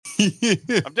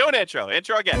I'm doing intro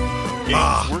again.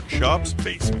 Games Workshop's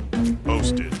Basement.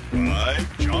 Hosted by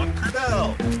John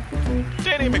Curdell,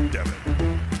 Danny McDevitt,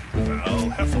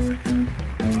 Val Heffelfinger.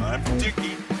 I'm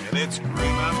Dickie, and it's Grim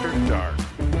After Dark.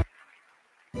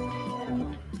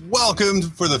 Welcome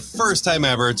for the first time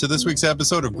ever to this week's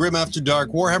episode of Grim After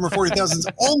Dark, Warhammer 40,000's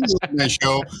only night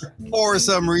show. For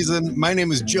some reason, my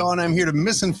name is John. I'm here to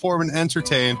misinform and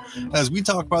entertain as we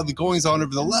talk about the goings-on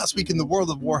over the last week in the world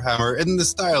of Warhammer in the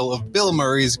style of Bill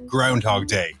Murray's Groundhog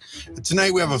Day.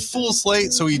 Tonight we have a full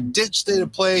slate, so we ditch State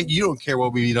of Play. You don't care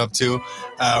what we meet up to.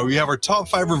 We have our top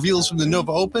 5 reveals from the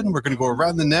Nova Open. We're going to go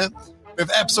around the net. We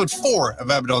have episode 4 of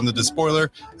Abaddon the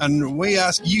Despoiler, and we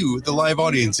ask you, the live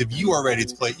audience, if you are ready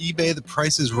to play eBay The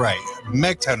Price is Right,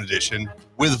 Megtown Edition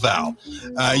with Val.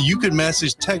 You can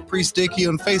message Tech Priest Dicky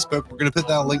on Facebook. We're going to put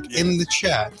that link in the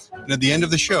chat. And at the end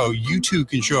of the show, you too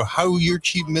can show how your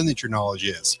cheap miniature knowledge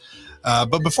is.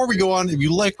 But before we go on, if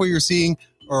you like what you're seeing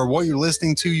or what you're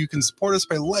listening to, you can support us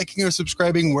by liking or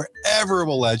subscribing wherever it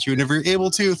will let you. And if you're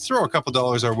able to, throw a couple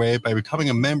dollars our way by becoming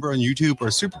a member on YouTube or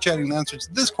super chatting the answer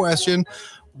to this question: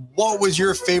 what was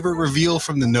your favorite reveal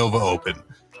from the Nova Open?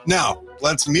 Now,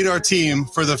 let's meet our team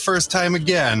for the first time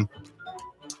again.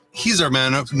 He's our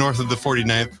man up north of the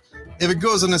 49th. If it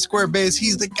goes on a square base,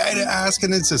 he's the guy to ask,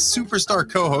 and it's a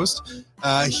superstar co-host.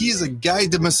 He's a Guy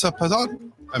de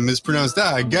Maupassant. I mispronounced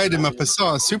that. A Guy de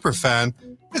Maupassant super fan.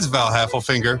 It's Val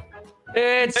Heffelfinger.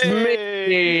 It's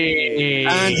me.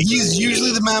 And he's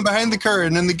usually the man behind the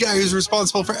curtain and the guy who's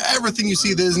responsible for everything you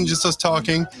see that isn't just us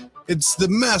talking. It's the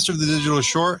master of the digital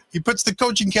short. He puts the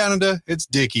coach in Canada. It's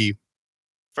Dickie.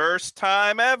 First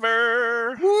time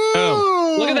ever. Woo!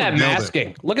 Oh, look at that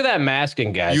masking. Look at that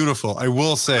masking, guys. Beautiful. I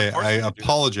will say, I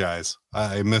apologize.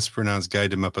 I mispronounced Guy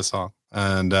de Maupassant,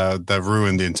 and that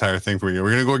ruined the entire thing for you.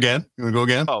 We're going to go again? You want to go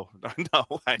again? Oh, no.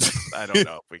 I don't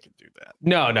know if we can do that.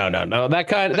 No.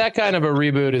 That kind of a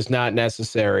reboot is not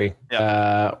necessary.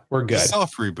 Yeah. We're good.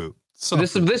 Soft reboot.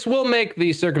 This will make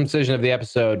the circumcision of the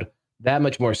episode that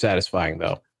much more satisfying,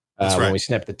 though. That's right. When we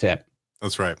snip the tip.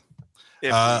 That's right.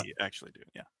 If we actually do,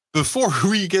 yeah. Before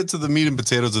we get to the meat and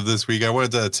potatoes of this week, I wanted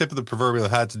to tip of the proverbial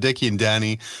hat to Dickie and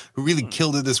Danny, who really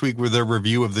killed it this week with their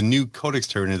review of the new Codex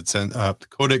Tyranids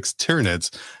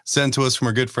sent to us from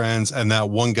our good friends, and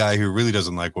that one guy who really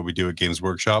doesn't like what we do at Games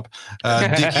Workshop.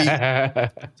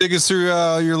 Dickie, take us through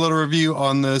your little review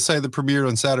on the site that premiered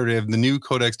on Saturday of the new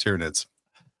Codex Tyranids.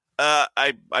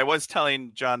 I was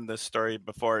telling John this story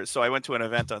before. So I went to an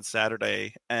event on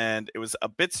Saturday, and it was a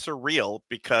bit surreal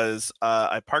because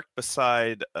I parked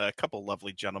beside a couple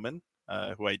lovely gentlemen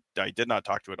who I did not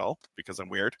talk to at all because I'm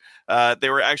weird.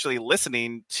 They were actually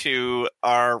listening to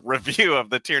our review of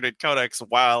the Tyranid Codex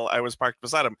while I was parked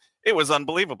beside them. It was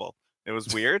unbelievable. It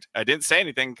was weird. I didn't say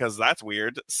anything because that's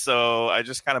weird. So I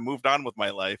just kind of moved on with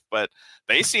my life. But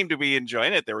they seemed to be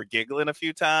enjoying it. They were giggling a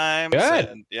few times. Good.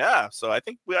 And yeah. So I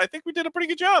think we did a pretty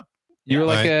good job. You were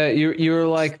like you were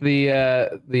like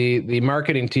the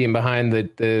marketing team behind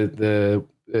the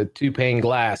two pane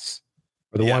glass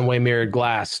or the one-way mirrored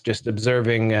glass, just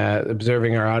observing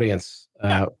our audience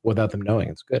without them knowing.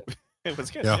 It's good. It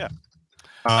was good. Yeah.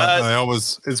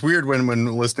 It's weird when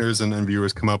listeners and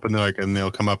viewers come up and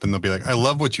they'll come up and they'll be like, I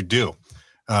love what you do.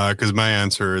 Because my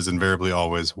answer is invariably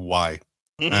always why.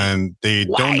 And they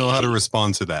don't know how to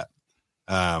respond to that.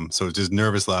 So it's just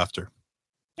nervous laughter.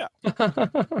 Yeah.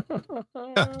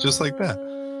 Yeah, just like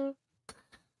that.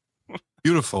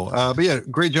 Beautiful. But yeah,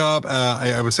 great job.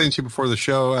 I was saying to you before the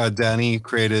show, Danny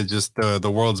created just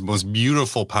the world's most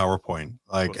beautiful PowerPoint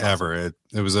ever. Awesome.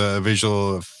 It was a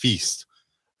visual feast.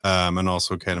 And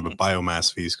also kind of a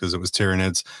biomass feast because it was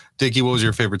Tyranids. Dickie, what was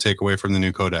your favorite takeaway from the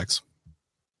new Codex?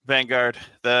 Vanguard.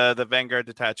 The Vanguard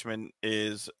detachment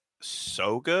is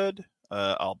so good.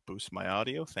 I'll boost my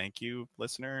audio. Thank you,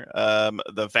 listener.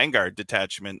 The Vanguard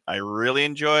detachment, I really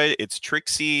enjoyed. It's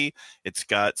tricksy. It's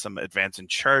got some advance in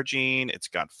charging. It's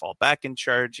got fall back in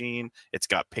charging. It's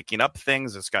got picking up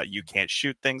things. It's got you can't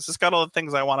shoot things. It's got all the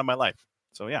things I want in my life.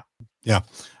 So yeah. Yeah.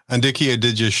 And Dickie, I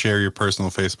did just share your personal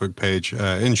Facebook page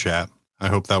in chat. I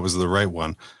hope that was the right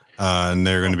one. And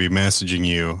they're going to be messaging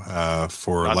you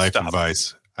for Not life stuff.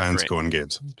 Advice and Great. Going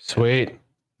Games. Sweet.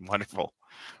 Wonderful.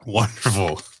 My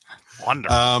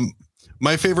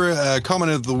favorite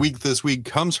comment of the week this week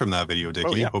comes from that video, Dickie.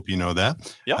 Oh, yeah. Hope you know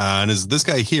that. Yeah. And is this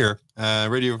guy here,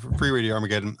 Free Radio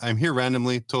Armageddon. I'm here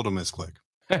randomly, total misclick,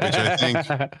 which I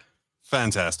think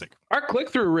fantastic. Our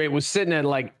click-through rate was sitting at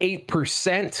like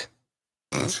 8%.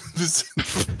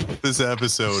 This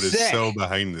episode is so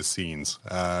behind the scenes.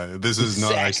 This is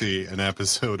not actually an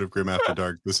episode of Grim After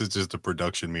Dark. This is just a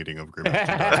production meeting of Grim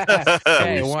After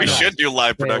Dark. We should do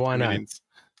live production meetings.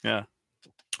 Yeah.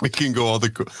 We can go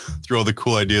through all the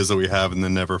cool ideas that we have and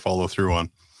then never follow through on.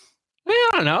 I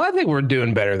don't know. I think we're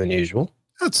doing better than usual.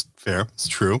 That's fair. It's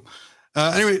true.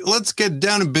 Anyway, let's get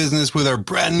down to business with our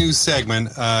brand new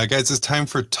segment. Guys, it's time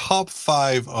for Top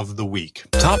 5 of the Week.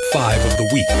 Top 5 of the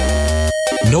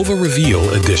Week. Nova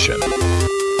Reveal Edition.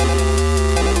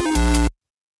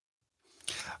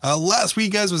 Last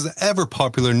week, guys, was the ever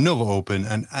popular Nova Open,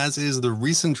 and as is the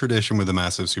recent tradition with the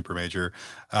massive super major,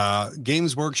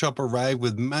 Games Workshop arrived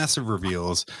with massive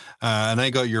reveals, and I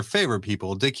got your favorite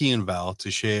people, Dickie and Val, to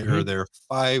share their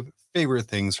 5 favorite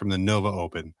things from the Nova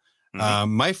Open.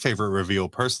 My favorite reveal,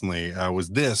 personally, was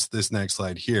this next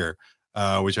slide here,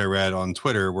 which I read on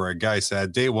Twitter, where a guy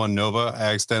said, "Day 1 Nova,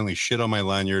 I accidentally shit on my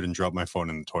lanyard and dropped my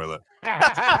phone in the toilet."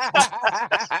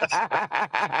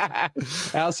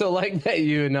 I also like that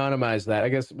you anonymized that. I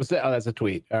guess that's a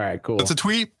tweet. All right, cool. That's a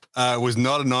tweet. It was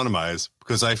not anonymized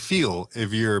because I feel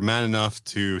if you're man enough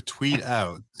to tweet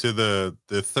out to the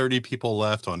 30 people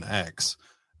left on X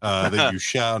that you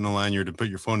shat on a lanyard and put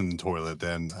your phone in the toilet,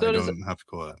 then so I don't have to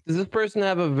call that. Does this person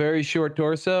have a very short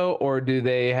torso, or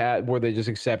were they just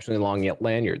exceptionally long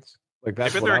lanyards? Like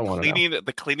that's Maybe what I want to know.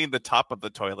 They're cleaning the top of the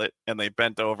toilet and they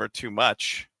bent over too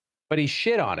much. But he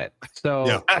shit on it. So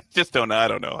yeah. I just don't know. I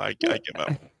don't know. I give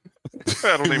up.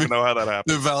 I don't even know how that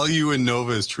happened. The value in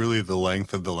Nova is truly the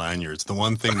length of the lanyards. The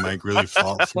one thing Mike really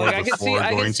fought for before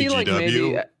going to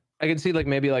GW. I can see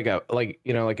maybe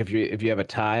if you have a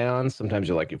tie on, sometimes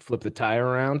you flip the tie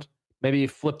around. Maybe you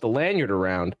flip the lanyard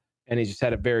around, and he just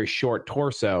had a very short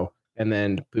torso, and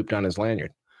then pooped on his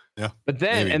lanyard. Yeah, but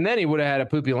then he would have had a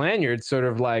poopy lanyard, sort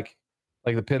of like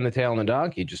the pin, the tail, and the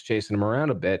donkey, just chasing him around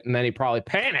a bit, and then he probably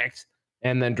panicked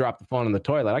and then dropped the phone in the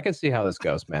toilet. I can see how this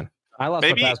goes, man. I lost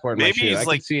my passport in my shoe. I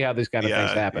can see how these kind of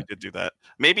things happen. He did do that.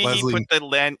 Maybe Leslie, he put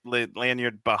the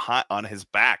lanyard behind on his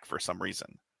back for some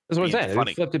reason. That's what I'm saying.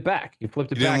 He flipped it back. He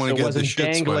flipped it back so it wasn't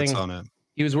dangling on it.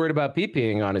 He was worried about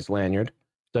pee-peeing on his lanyard,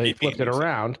 so he flipped it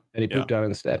around and he pooped on it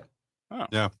instead. Oh.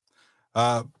 Yeah.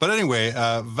 But anyway,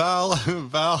 Val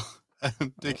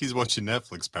and Dickie's watching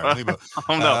Netflix apparently, but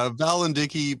Val and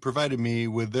Dickie provided me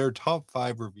with their top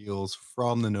 5 reveals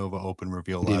from the Nova Open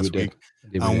reveal last week.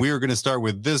 And we are going to start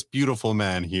with this beautiful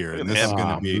man here. And this is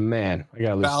going to be I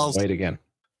gotta lose some weight again.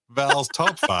 Val's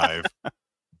top 5.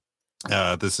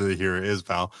 This here is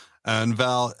Val. And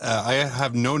Val, I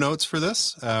have no notes for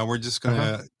this. We're just going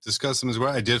to discuss them as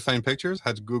well. I did find pictures,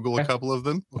 had to Google a couple of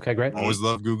them. Okay, great. Always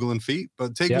love Googling feet.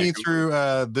 But take me through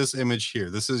this image here.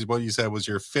 This is what you said was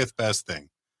your 5th best thing.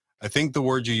 I think the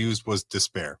word you used was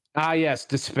despair. Ah, yes,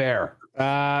 despair.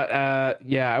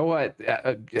 Yeah. What?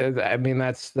 I mean,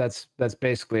 that's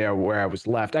basically where I was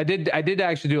left. I did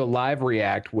actually do a live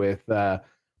react with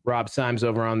Rob Symes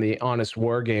over on the Honest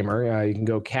Wargamer. You can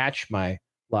go catch my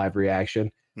live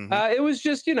reaction. It was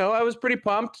just, I was pretty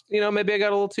pumped. Maybe I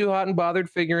got a little too hot and bothered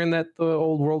figuring that the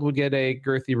old world would get a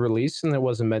girthy release and it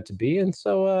wasn't meant to be. And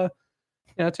so,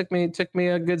 it took me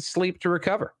a good sleep to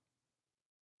recover.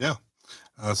 Yeah.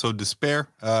 So despair.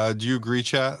 Do you agree,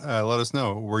 chat? Let us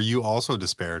know. Were you also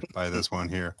despaired by this one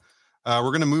here? We're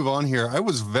going to move on here. I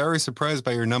was very surprised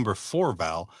by your number 4,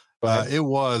 Val. It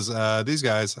was these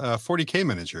guys, 40K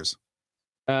miniatures.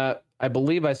 I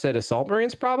believe I said Assault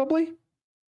Marines, probably.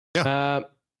 Yeah.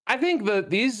 I think that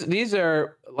these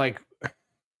are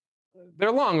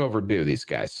they're long overdue. These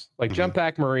guys, Jump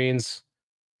Pack Marines,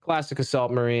 classic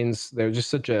Assault Marines. They're just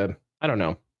such a, I don't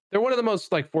know. They're one of the most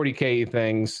 40K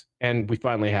things, and we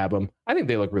finally have them. I think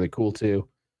they look really cool too.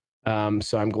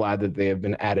 So I'm glad that they have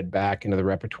been added back into the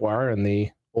repertoire, and the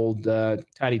old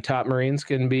Tiny Top Marines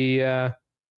can be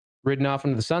ridden off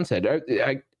into the sunset.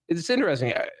 It's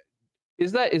interesting.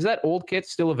 Is that old kit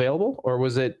still available, or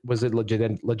was it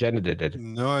legended?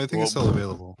 No, I think it's still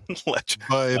available. But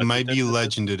it might be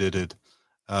legended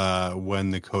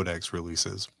when the Codex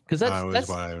releases. Because that's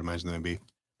what I would imagine it would be.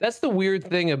 That's the weird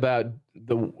thing about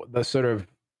the sort of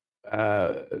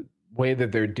way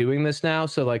that they're doing this now.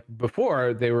 So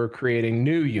before, they were creating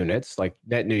new units,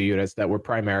 net new units that were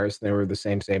Primaris. They were the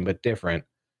same but different.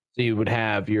 So you would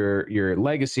have your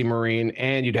Legacy Marine,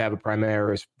 and you'd have a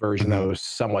Primaris version that was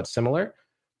somewhat similar.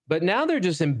 But now they're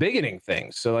just embiggening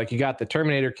things. So you got the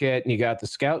Terminator kit and you got the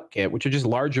Scout kit, which are just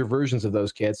larger versions of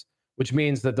those kits, which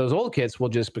means that those old kits will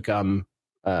just become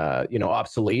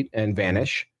obsolete and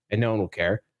vanish, and no one will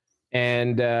care.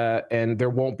 And there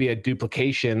won't be a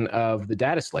duplication of the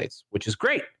data slates, which is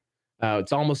great.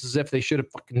 It's almost as if they should have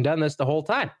fucking done this the whole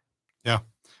time. Yeah,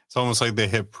 it's almost like they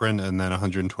hit print and then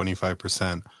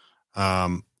 125%.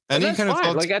 Any kind of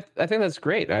thoughts? I think that's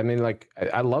great. I mean,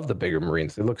 I love the bigger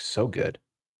Marines. They look so good.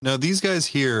 Now, these guys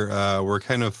here were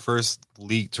kind of first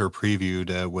leaked or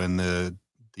previewed when the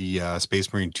the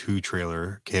Space Marine 2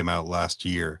 trailer came out last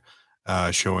year,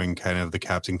 showing kind of the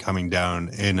captain coming down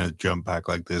in a jump pack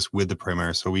like this with the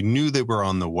Primaris. So we knew they were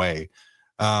on the way.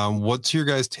 What's your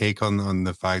guys' take on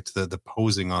the fact that the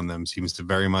posing on them seems to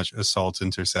very much assault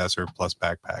intercessor plus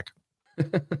backpack?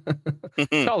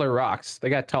 Taller rocks. They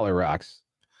got taller rocks.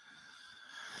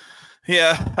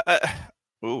 Yeah.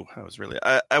 That was really.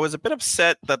 I was a bit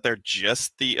upset that they're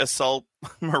just the assault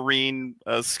marine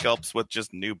sculpts with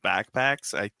just new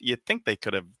backpacks. You'd think they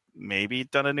could have maybe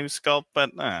done a new sculpt,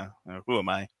 but who am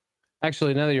I?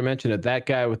 Actually, now that you mention it, that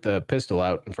guy with the pistol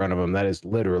out in front of him, that is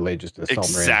literally just an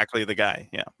assault marine. Exactly the guy,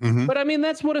 yeah. Mm-hmm. But I mean,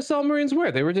 that's what assault marines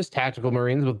were. They were just tactical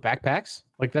marines with backpacks.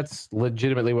 Like, that's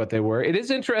legitimately what they were. It is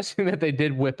interesting that they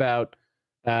did whip out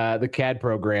the CAD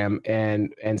program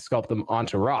and sculpt them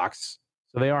onto rocks.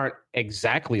 So they aren't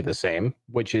exactly the same,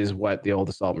 which is what the old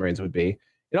assault marines would be.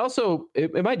 It also,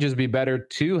 it might just be better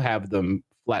to have them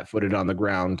flat-footed on the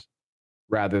ground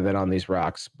rather than on these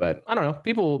rocks. But I don't know.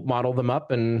 People model them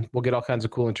up and we'll get all kinds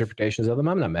of cool interpretations of them.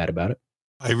 I'm not mad about it.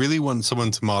 I really want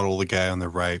someone to model the guy on the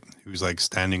right who's like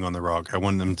standing on the rock. I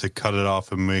want them to cut it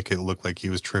off and make it look like he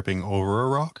was tripping over a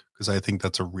rock, because I think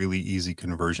that's a really easy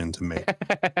conversion to make,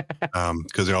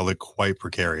 because they all look quite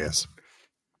precarious.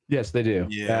 Yes, they do.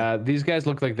 Yeah. These guys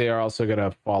look like they are also going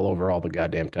to fall over all the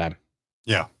goddamn time.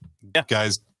 Yeah.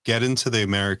 Guys, get into the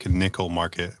American nickel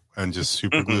market and just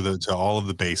super glue them to all of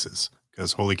the bases,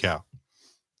 because holy cow.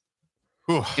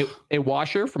 A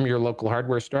washer from your local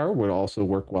hardware store would also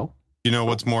work well. You know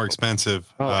what's more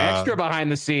expensive? Extra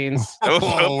behind the scenes.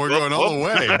 We're going all the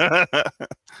way.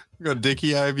 We got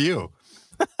Dickie IVU.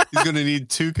 He's going to need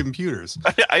 2 computers.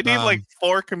 I need like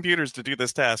 4 computers to do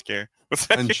this task here.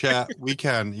 And chat, we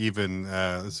can't even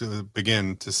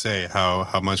begin to say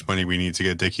how much money we need to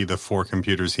get Dickie the 4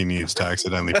 computers he needs to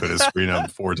accidentally put his screen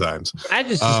up 4 times. I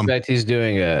just suspect he's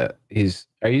doing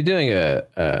are you doing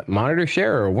a monitor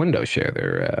share or a window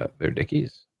share? They're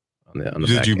Dickies. On the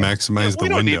Did you maximize the window? We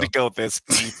don't need to go this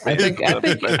deep.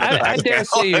 I dare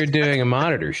say you're doing a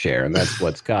monitor share, and that's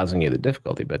what's causing you the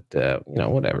difficulty. But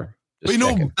whatever.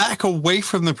 Back away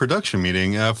from the production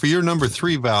meeting for your number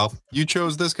 3, Val. You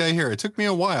chose this guy here. It took me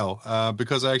a while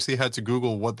because I actually had to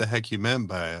Google what the heck you meant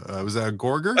by it. Was that a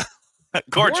Gorger?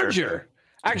 Gorger.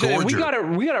 Actually,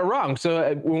 Gorger. we got it wrong.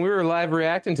 So when we were live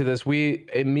reacting to this, we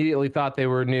immediately thought they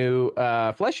were new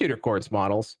Flesh Eater Quartz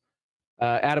models.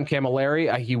 Adam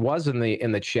Camilleri, he was in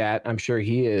the chat. I'm sure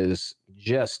he is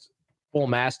just full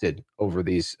masted over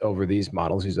these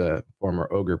models. He's a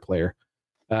former Ogre player.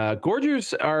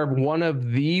 Gorgers are one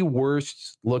of the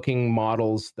worst looking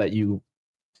models that you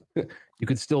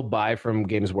could still buy from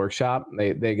Games Workshop.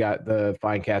 They got the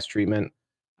fine cast treatment.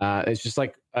 It's just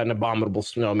like an abominable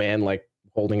snowman, like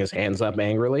holding his hands up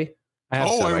angrily.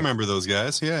 I remember those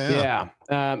guys. Yeah.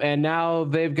 And now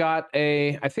they've got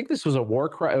I think this was a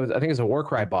Warcry. I think it's a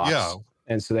Warcry box. Yeah.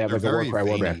 And so they have like a Warcry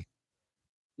warband.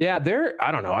 Yeah,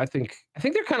 I don't know. I think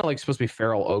they're kind of like supposed to be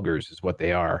feral ogres is what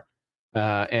they are.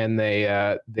 And they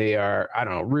are, I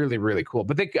don't know, really, really cool.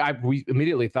 But we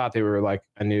immediately thought they were like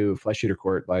a new Flesh Eater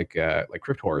Court, like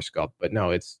Crypt Horror sculpt. But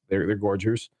no, they're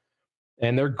Gorgers.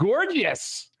 And they're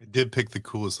gorgeous. I did pick the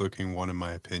coolest looking one in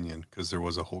my opinion, because there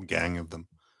was a whole gang of them.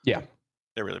 Yeah.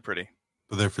 They're really pretty.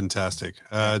 But they're fantastic.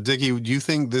 Dickie, do you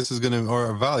think this is going to,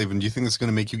 or Val even, do you think this is going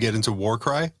to make you get into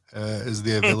Warcry? Is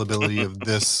the availability of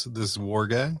this war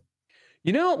guy?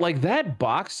 Like that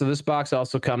box. So this box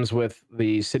also comes with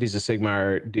the Cities of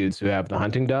Sigmar dudes who have the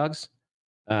hunting dogs.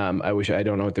 I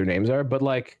don't know what their names are, but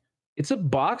like it's a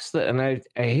box that, and I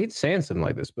hate saying something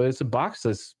like this, but it's a box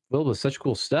that's filled with such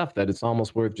cool stuff that it's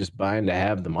almost worth just buying to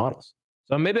have the models.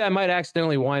 So maybe I might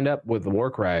accidentally wind up with the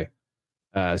Warcry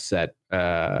set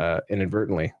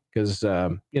inadvertently, because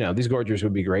these Gorgers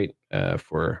would be great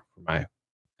for my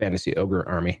fantasy ogre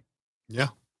army. Yeah.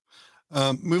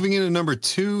 Moving into number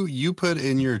 2, you put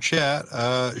in your chat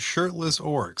shirtless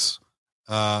orcs,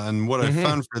 and what I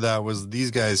found for that was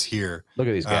these guys here. Look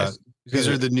at these guys. These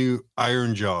are the new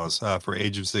Iron Jaws for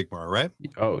Age of Sigmar, right?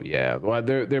 Oh yeah, well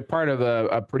they're part of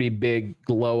a pretty big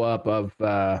glow up of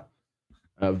the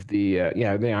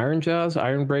Iron Jaws,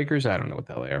 Iron Breakers. I don't know what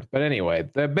the hell they are, but anyway,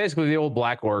 they're basically the old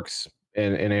Black Orcs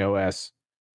in AOS,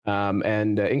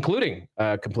 and including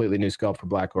a completely new sculpt for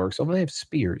Black Orcs. Although they have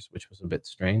spears, which was a bit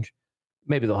strange.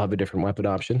 Maybe they'll have a different weapon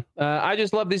option. I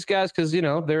just love these guys because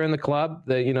they're in the club.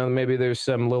 Maybe there's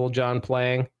some Little John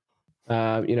playing.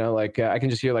 I can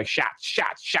just hear like shots.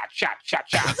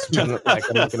 Like I'm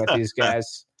looking at these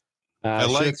guys.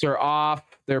 Shirts are off.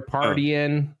 They're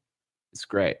partying. It's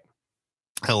great.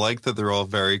 I like that they're all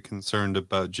very concerned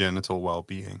about genital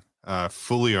well-being.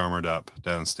 fully armored up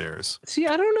downstairs. See,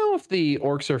 I don't know if the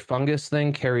orcs are fungus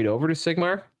thing carried over to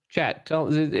Sigmar. Chat, tell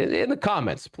in the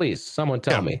comments, please. Someone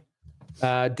tell me.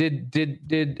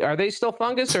 Did are they still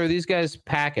fungus, or are these guys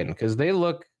packing? Because they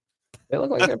look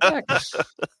like they're packing.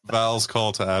 Val's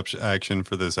call to action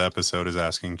for this episode is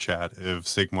asking chat if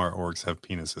Sigmar orcs have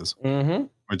penises,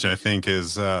 which I think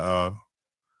is a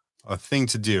thing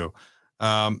to do.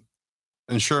 And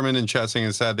Sherman in chat saying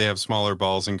it's sad they have smaller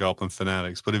balls than Goblin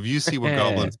Fanatics. But if you see what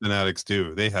Goblin Fanatics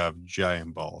do, they have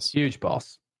giant balls. Huge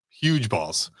balls. Huge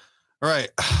balls. All right.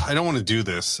 I don't want to do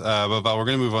this, but Val, we're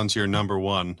going to move on to your number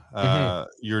one.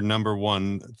 Your number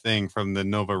one thing from the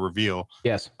Nova reveal.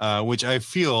 Yes. Which I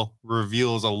feel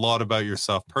reveals a lot about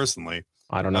yourself personally.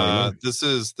 I don't know. This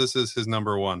is his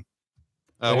number one.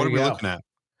 What are we looking at?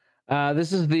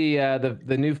 This is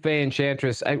the new Fey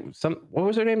Enchantress. What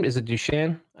was her name? Is it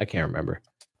Duchenne? I can't remember.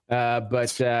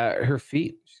 But her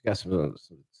feet. She's got some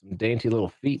dainty little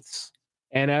feets.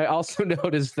 And I also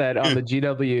noticed that on the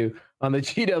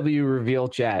GW reveal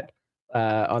chat,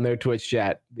 on their Twitch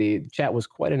chat, the chat was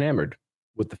quite enamored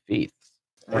with the feet.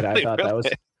 And I thought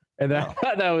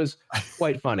that was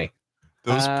quite funny.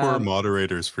 Those poor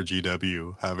moderators for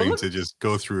GW having to just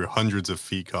go through hundreds of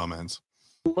feet comments.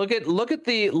 Look at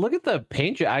the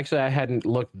paint job. Actually, I hadn't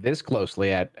looked this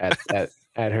closely at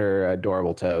her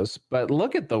adorable toes, but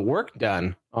look at the work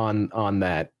done on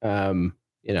that.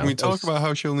 Can we talk about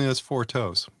how she only has 4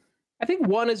 toes? I think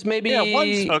one is maybe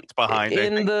one's hooked behind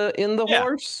in the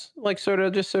horse, like sort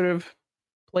of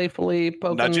playfully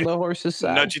poking the horse's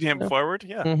side, nudging him forward.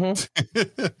 Yeah,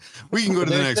 we can go to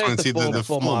the next one and see the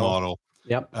full model.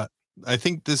 Yep. I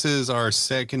think this is our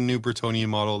second new Bretonnian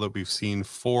model that we've seen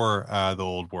for the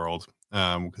old world,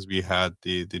 because we had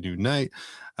the new knight.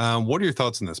 What are your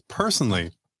thoughts on this?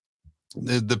 Personally,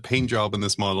 the paint job in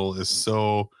this model is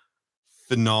so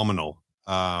phenomenal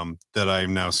that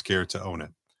I'm now scared to own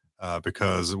it,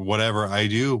 because whatever I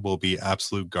do will be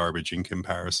absolute garbage in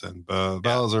comparison. But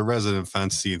Val is a resident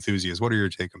fantasy enthusiast. What are your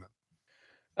take on it?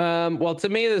 Well, to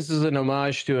me, this is an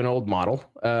homage to an old model.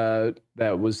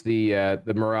 That was the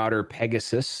Marauder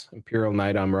Pegasus, Imperial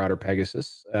Knight on Marauder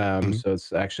Pegasus. So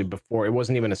it's actually before, it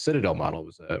wasn't even a Citadel model.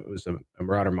 It was a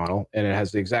Marauder model, and it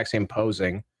has the exact same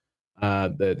posing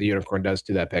the unicorn does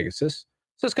to that Pegasus.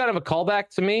 So it's kind of a callback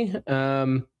to me.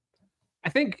 I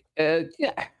think,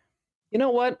 you know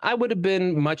what? I would have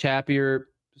been much happier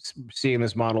seeing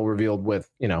this model revealed with,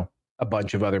 a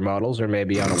bunch of other models, or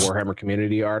maybe on a Warhammer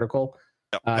community article.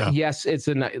 Yes,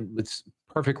 it's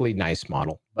perfectly nice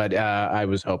model, but I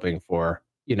was hoping for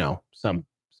some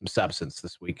substance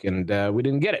this week, and we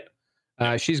didn't get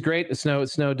it. She's great. It's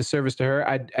no disservice to her.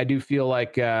 I do feel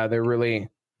like they're really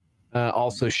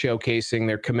also showcasing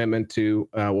their commitment to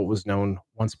what was known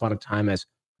once upon a time as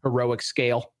heroic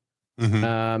scale.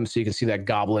 So you can see that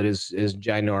goblet is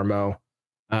ginormo,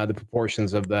 the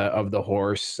proportions of the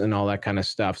horse and all that kind of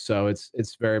stuff. So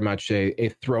it's very much a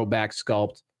throwback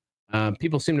sculpt.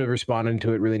 People seem to have responded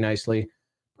to it really nicely.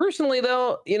 Personally,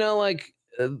 though,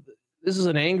 this is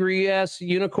an angry ass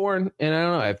unicorn, and I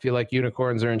don't know. I feel like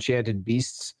unicorns are enchanted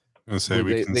beasts. I was gonna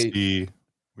say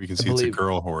we can see it's a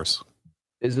girl horse.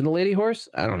 Is it a lady horse?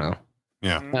 I don't know.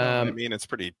 Yeah. I mean, it's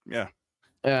pretty. Yeah.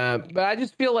 But I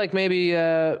just feel like maybe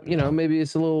maybe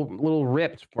it's a little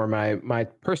ripped for my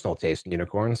personal taste in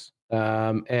unicorns.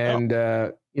 That's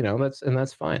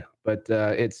fine. But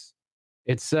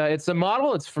it's a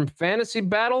model. It's from Fantasy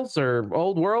Battles or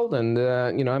Old World, and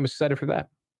I'm excited for that.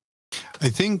 I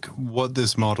think what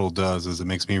this model does is it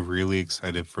makes me really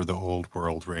excited for the Old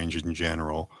World range in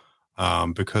general,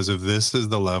 because if this is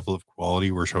the level of quality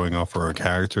we're showing off for our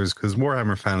characters, because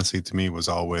Warhammer Fantasy to me was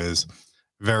always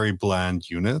very bland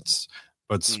units,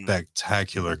 but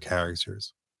spectacular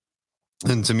characters.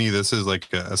 And to me, this is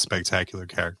like a spectacular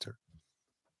character.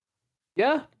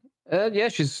 Yeah.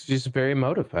 She's very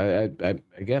emotive. I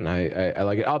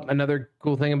like it. Another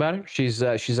cool thing about her, she's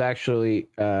actually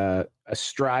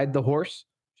astride the horse.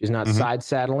 She's not side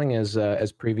saddling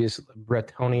as previous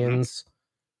Bretonnians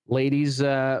ladies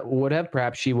would have.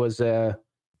 Perhaps she was.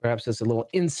 Perhaps that's a little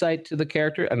insight to the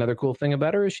character. Another cool thing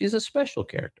about her is she's a special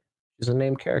character. She's a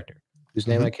named character whose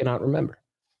name I cannot remember.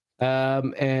 So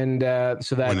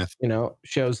that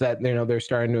shows that they're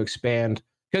starting to expand.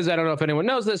 Because I don't know if anyone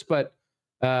knows this, but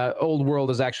Old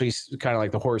World is actually kind of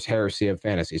like the Horse Heresy of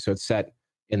fantasy. So it's set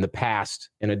in the past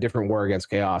in a different war against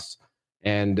chaos,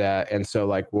 and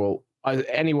so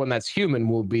anyone that's human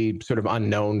will be sort of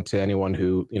unknown to anyone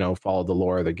who followed the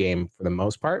lore of the game for the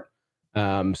most part.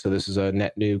 So this is a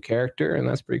net new character, and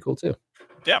that's pretty cool too.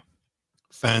 Yeah,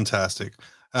 fantastic.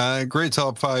 Great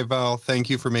top 5, Val. Thank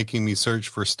you for making me search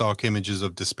for stock images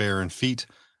of despair and feet.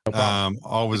 No problem.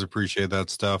 Always appreciate that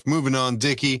stuff. Moving on,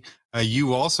 Dickie,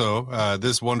 you also,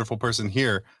 this wonderful person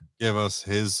here, gave us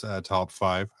his top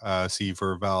 5. See,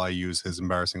 for Val, I use his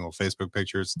embarrassing little Facebook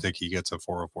pictures. Dickie gets a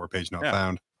 404 page not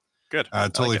found. Good.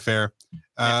 Totally fair.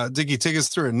 Dickie, take us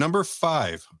through it. Number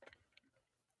 5.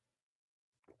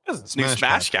 New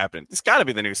Smash Captain. It's got to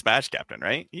be the new Smash Captain,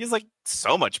 right? He's like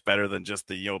so much better than just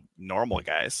the normal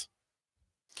guys.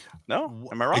 No,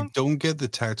 am I wrong? I don't get the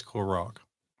tactical rock.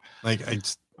 Like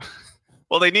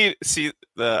well, they need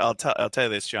I'll tell you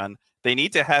this, John. They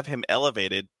need to have him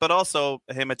elevated, but also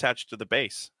him attached to the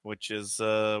base, which is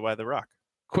why the rock.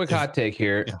 Quick hot take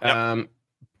here. Yeah.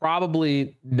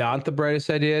 Probably not the brightest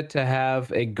idea to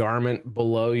have a garment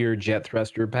below your jet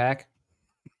thruster pack.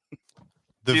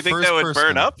 Do you think that would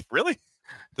burn up? Really?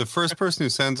 The first person who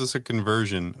sends us a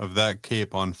conversion of that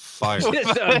cape on fire.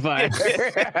 It's on fire.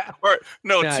 Or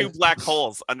two black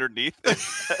holes underneath.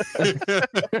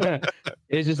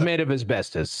 It's just made of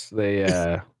asbestos. They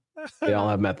all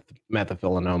have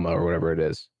methaphylinoma or whatever it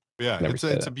is. Yeah,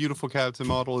 it's a beautiful captain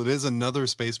model. It is another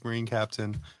Space Marine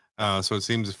captain. So it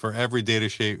seems for every data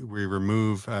sheet we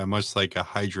remove, much like a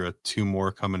Hydra, 2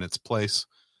 more come in its place.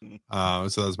 So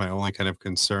that's my only kind of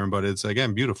concern, but it's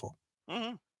again beautiful.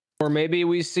 Mm-hmm. Or maybe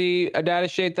we see a data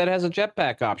sheet that has a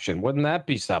jetpack option. Wouldn't that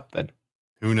be something?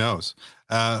 Who knows?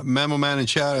 Memo Man in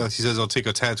chat, he says, I'll take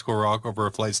a tactical rock over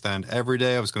a flight stand every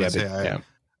day. I was going to say,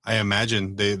 I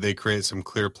imagine they create some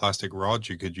clear plastic rods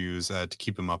you could use to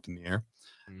keep them up in the air.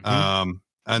 Mm-hmm.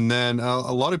 And then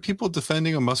a lot of people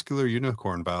defending a muscular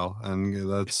unicorn, Val, and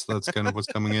that's kind of what's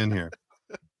coming in here.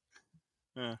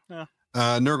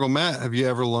 Nurgle Matt, have you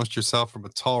ever launched yourself from a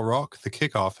tall rock? The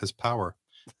kickoff has power.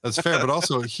 That's fair, but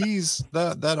also he's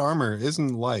that armor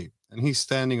isn't light, and he's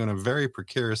standing on a very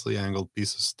precariously angled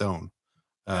piece of stone.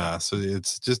 So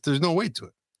it's just there's no weight to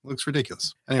it. It looks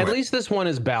ridiculous. Anyway. At least this one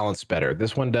is balanced better.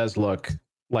 This one does look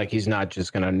like he's not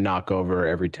just gonna knock over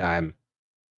every time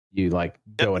you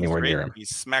go anywhere near him.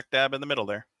 He's smack dab in the middle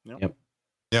there. Yep.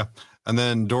 Yeah. And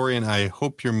then Dorian, I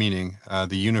hope you're meaning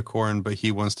the unicorn, but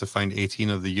he wants to find 18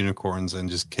 of the unicorns and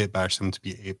just kit bash them to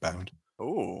be 8-bound.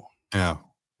 Oh. Yeah.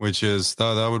 Which is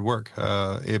that would work.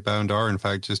 8-bound are in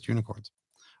fact just unicorns.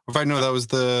 In fact, no, that was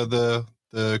the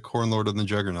Corn Lord of the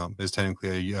Juggernaut is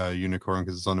technically a unicorn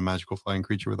because it's on a magical flying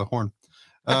creature with a horn.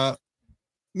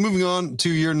 Moving on to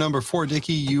your number 4,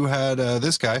 Dickie, you had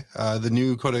this guy, the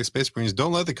new Codex Space Marines.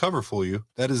 Don't let the cover fool you.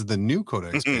 That is the new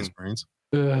Codex Space Marines.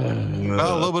 A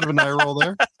little bit of an eye roll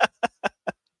there.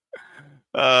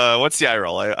 What's the eye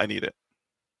roll? I need it.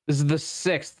 This is the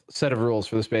 6th set of rules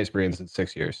for the Space Marines in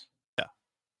 6 years.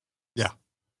 Yeah.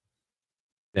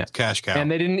 It's cash cow.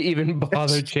 And they didn't even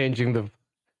bother changing the.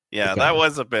 Yeah, that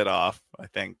was a bit off, I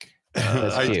think.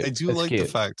 I do like the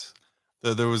fact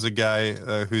that there was a guy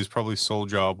whose probably sole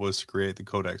job was to create the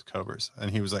Codex covers. And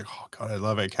he was like, oh, God, I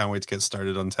love it. I can't wait to get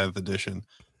started on 10th edition.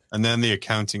 And then the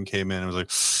accounting came in and was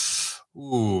like,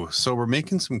 ooh, so we're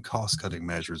making some cost-cutting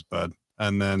measures, bud.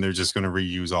 And then they're just going to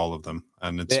reuse all of them.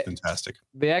 And it's fantastic.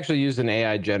 They actually used an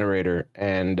AI generator,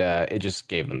 and it just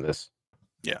gave them this.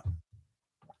 Yeah.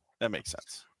 That makes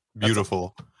sense.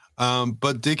 Beautiful.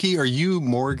 But Dickie, are you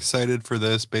more excited for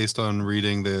this based on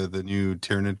reading the new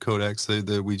Tyranid Codex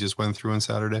that we just went through on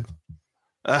Saturday?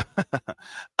 No,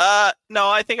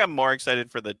 I think I'm more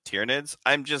excited for the Tyranids.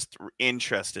 I'm just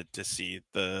interested to see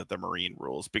the Marine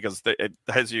rules because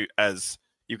as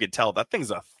you can tell, that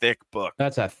thing's a thick book.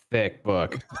 That's a thick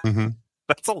book. Mm-hmm.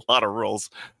 That's a lot of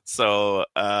rules. So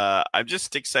I'm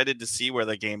just excited to see where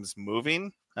the game's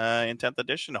moving in 10th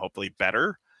edition. Hopefully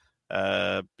better.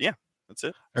 Yeah, that's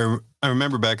it. I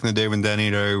remember back in the day when Danny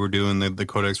and I were doing the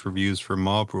Codex reviews for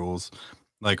mob rules,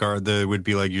 there would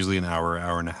be usually an hour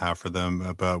and a half for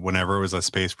them. But whenever it was a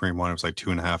Space Marine one, it was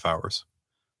 2.5 hours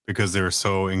because they were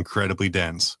so incredibly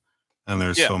dense and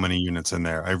there's so many units in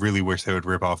there. I really wish they would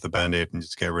rip off the Band-Aid and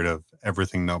just get rid of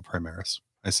everything not Primaris.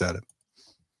 I said it.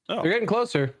 Oh. They're getting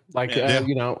closer.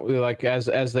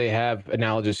 As they have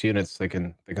analogous units, they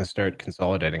can start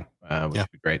consolidating, which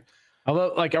would be great.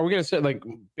 Although, are we going to say,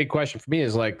 big question for me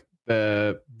is,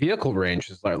 the vehicle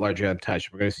range is largely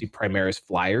untouched. We're going to see Primaris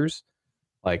flyers,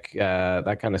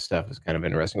 that kind of stuff is kind of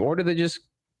interesting. Or do they just,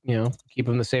 keep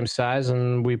them the same size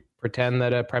and we pretend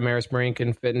that a Primaris Marine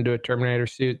can fit into a Terminator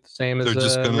suit the same as a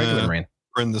regular Marine?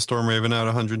 Print the Storm Raven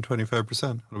out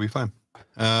 125%. It'll be fine.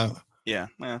 Yeah.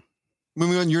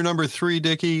 Moving on, your number 3,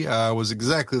 Dickie, was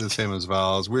exactly the same as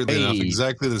Val's. Weirdly enough,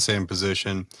 exactly the same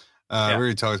position. We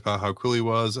already talked about how cool he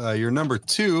was. Your number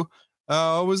 2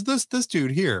 was this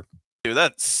dude here. Dude,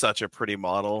 that's such a pretty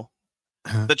model.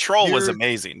 The troll was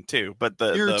amazing too, but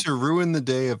to ruin the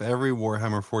day of every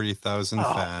Warhammer 40,000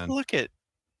 fan. Look at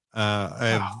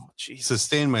I've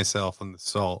sustained myself on the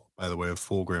salt, by the way, of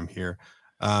Fulgrim here.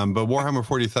 But Warhammer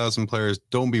 40,000 players,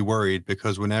 don't be worried,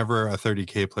 because whenever a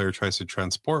 30k player tries to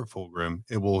transport Fulgrim,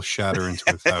 it will shatter into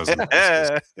 1,000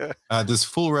 pieces. This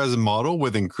full resin model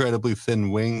with incredibly thin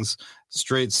wings,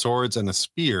 straight swords, and a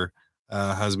spear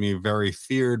has me very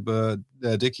feared. But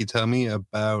Dickie, tell me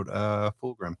about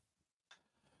Fulgrim.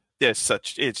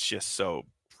 It's just so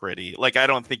pretty. Like, I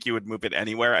don't think you would move it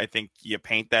anywhere. I think you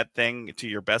paint that thing to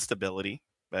your best ability.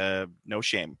 No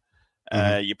shame.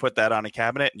 You put that on a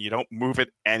cabinet and you don't move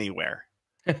it anywhere.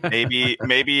 Maybe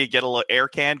you get a little air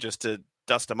can just to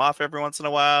dust them off every once in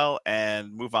a while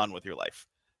and move on with your life,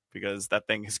 because that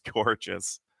thing is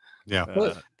gorgeous. Yeah.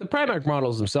 Well, the Primarch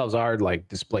models themselves are like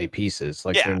display pieces.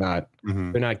 Like they're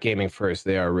not gaming first.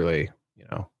 They are really,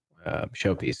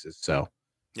 showpieces. So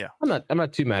yeah, I'm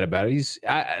not too mad about it.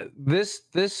 This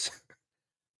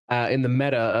in the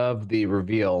meta of the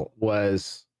reveal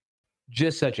was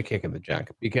just such a kick in the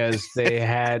junk, because they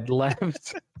had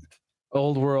left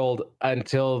Old World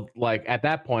until, like, at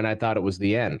that point I thought it was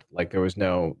the end. Like there was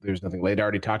nothing. They'd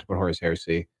already talked about Horus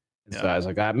Heresy, and so I was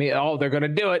like, they're gonna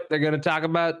do it. They're gonna talk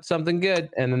about something good,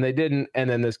 and then they didn't. And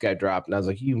then this guy dropped, and I was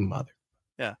like, you mother.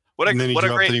 Yeah. And then he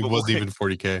dropped that he wasn't even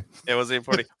 40k. It wasn't even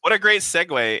 40. What a great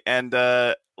segue. And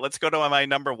let's go to my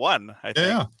number one. I think.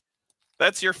 Yeah.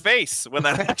 That's your face when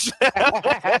that actually.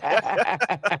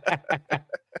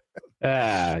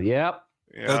 Yep.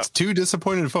 That's two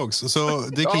disappointed folks. So,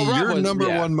 Dickie, your number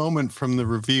one moment from the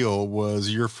reveal was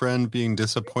your friend being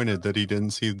disappointed that he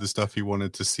didn't see the stuff he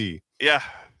wanted to see. Yeah.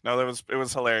 No, it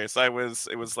was hilarious. It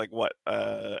was like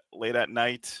late at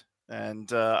night,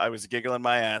 and I was giggling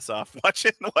my ass off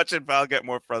watching Val get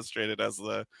more frustrated as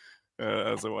it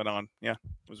went on. Yeah.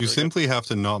 You simply have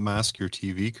to not mask your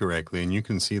TV correctly, and you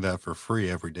can see that for free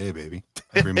every day, baby.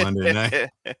 Every Monday night.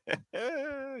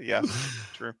 Yeah,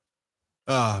 true.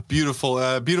 Beautiful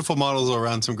models all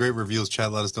around. Some great reveals.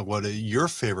 Chat, let us know what your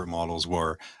favorite models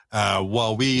were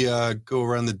while we go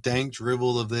around the dank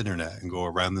dribble of the internet and go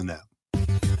around the net.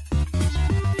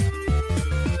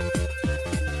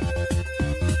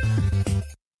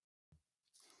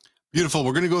 Beautiful.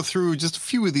 We're going to go through just a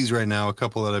few of these right now, a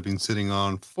couple that I've been sitting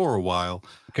on for a while.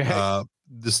 Okay.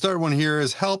 The start one here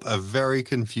is help a very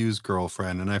confused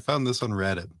girlfriend, and I found this on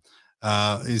Reddit.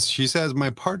 She says, my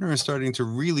partner is starting to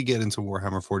really get into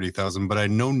Warhammer 40,000, but I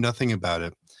know nothing about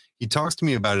it. He talks to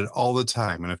me about it all the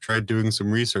time, and I've tried doing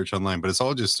some research online, but it's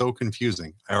all just so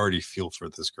confusing. I already feel for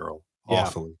this girl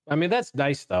awfully. I mean, that's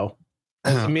nice, though.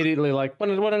 It's immediately like, what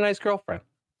a nice girlfriend.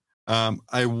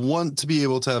 I want to be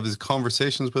able to have his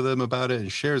conversations with him about it and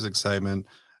share his excitement,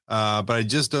 but I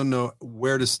just don't know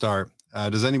where to start.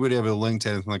 Does anybody have a link to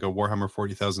anything like a Warhammer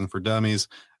 40,000 for Dummies?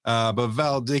 But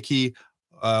Val, Dickie,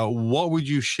 what would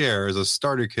you share as a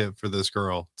starter kit for this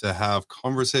girl to have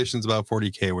conversations about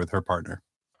 40k with her partner?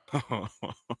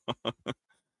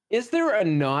 Is there a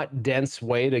not dense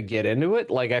way to get into it?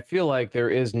 Like, I feel like there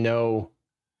is no,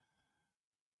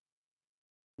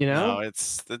 No,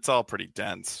 it's all pretty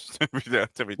dense. I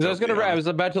was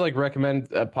about to like recommend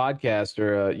a podcast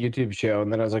or a YouTube show,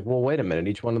 and then I was like, well, wait a minute.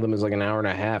 Each one of them is like an hour and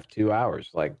a half, 2 hours.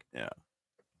 Like, yeah,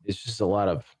 it's just a lot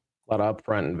of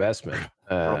upfront investment.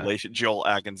 Joel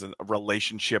Atkins, a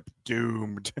relationship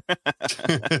doomed.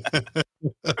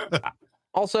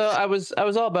 Also, I was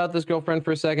all about this girlfriend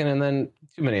for a second, and then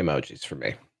too many emojis for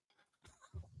me.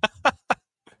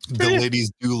 The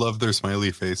ladies do love their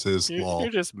smiley faces. You're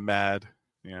just mad.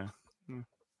 Yeah.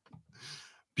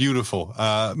 Beautiful.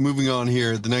 Moving on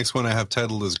here. The next one I have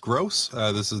titled is Gross.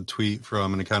 This is a tweet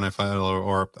from an account I follow,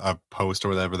 or a post, or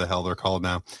whatever the hell they're called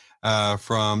now,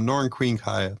 from Norn Queen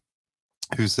Kaya,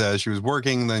 who says she was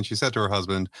working, then she said to her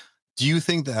husband, do you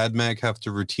think the AdMech have to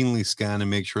routinely scan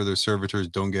and make sure their servitors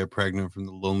don't get pregnant from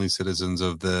the lonely citizens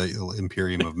of the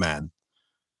Imperium of Man?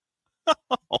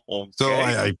 Okay.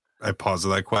 So I pose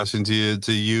that question to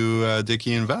you,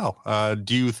 Dickie and Val.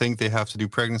 Do you think they have to do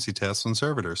pregnancy tests on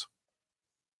servitors?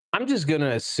 I'm just going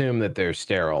to assume that they're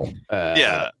sterile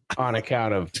on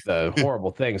account of the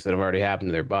horrible things that have already happened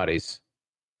to their bodies.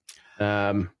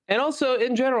 And also,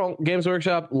 in general, Games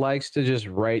Workshop likes to just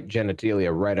write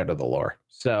genitalia right out of the lore.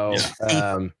 So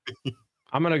I'm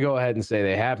going to go ahead and say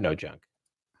they have no junk.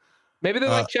 Maybe they're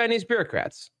like Chinese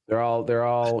bureaucrats. They're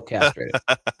all castrated.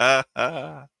 I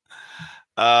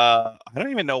don't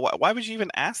even know why would you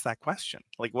even ask that question?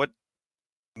 Like, what?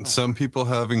 Some people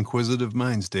have inquisitive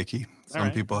minds, Dickie.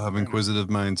 Some people have inquisitive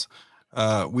minds.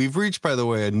 We've reached, by the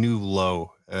way, a new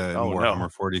low in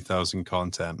Warhammer 40,000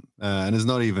 content, and it's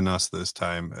not even us this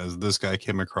time, as this guy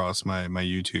came across my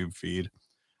YouTube feed.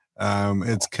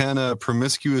 It's can a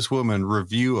promiscuous woman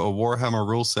review a Warhammer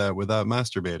rule set without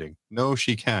masturbating? No,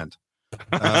 she can't.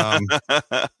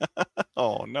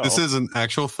 Oh no! This is an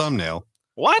actual thumbnail.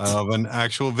 What? Of an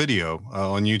actual video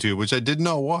on YouTube, which I did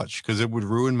not watch because it would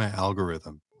ruin my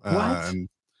algorithm. What?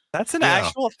 That's an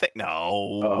actual thing. No.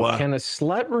 Oh, can a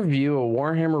slut review a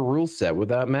Warhammer rule set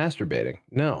without masturbating?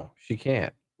 No, she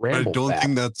can't. I don't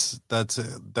think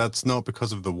that's not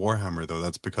because of the Warhammer though.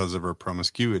 That's because of her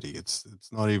promiscuity. It's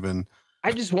not even.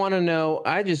 I just want to know.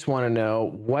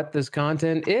 What this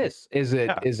content is. Is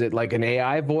it like an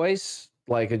AI voice,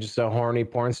 like just a horny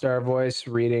porn star voice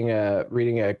reading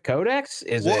a codex?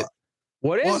 Is it?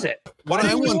 What is it? What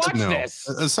I want to know,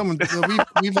 as someone,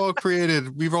 we've all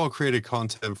created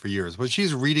content for years, but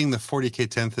she's reading the 40K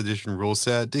 10th edition rule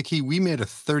set. Dickie, we made a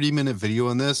 30-minute video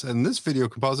on this, and this video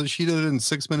composite, she did it in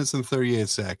 6 minutes and 38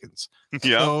 seconds.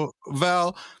 Yeah. So,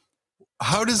 Val,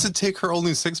 how does it take her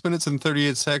only 6 minutes and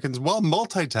 38 seconds while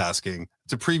multitasking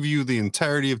to preview the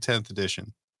entirety of 10th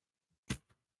edition?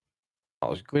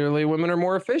 Well, clearly women are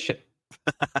more efficient.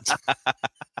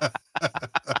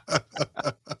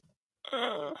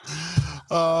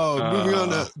 Moving on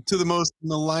to the most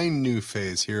malign new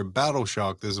phase here. Battle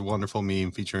Shock. This is a wonderful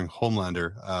meme featuring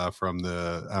Homelander from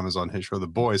the Amazon hit show The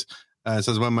Boys. It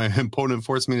says, when my opponent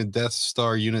forced me to Death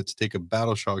Star unit to take a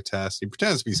Battle Shock test, he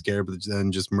pretends to be scared, but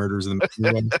then just murders them.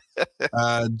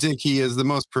 Dickie is the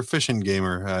most proficient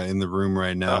gamer in the room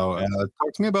right now.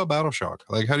 Talk to me about Battle Shock.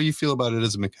 Like, how do you feel about it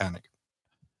as a mechanic?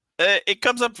 It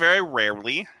comes up very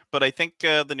rarely, but I think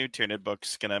the new Tyranid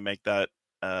book's going to make that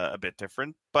a bit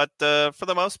different. But for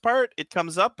the most part, it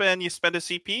comes up and you spend a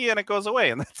CP and it goes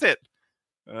away, and that's it.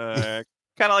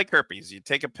 Kind of like herpes. You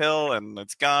take a pill and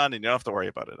it's gone and you don't have to worry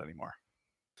about it anymore.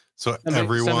 So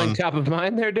something top of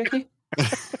mind there, Dickie?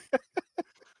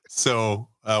 So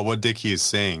what Dickie is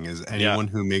saying is anyone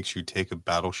who makes you take a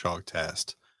Battle Shock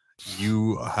test,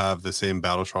 you have the same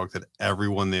Battle Shock that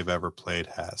everyone they've ever played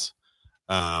has.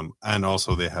 And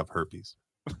also they have herpes.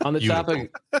 On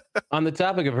the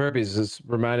topic of herpes, this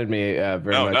reminded me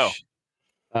very much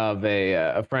of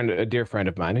a dear friend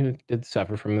of mine who did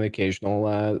suffer from an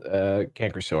occasional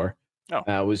canker sore.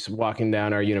 Was walking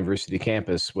down our university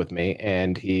campus with me,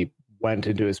 and he went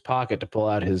into his pocket to pull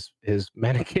out his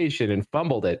medication and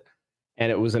fumbled it, and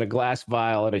it was in a glass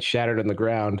vial and it shattered on the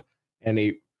ground, and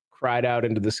he cried out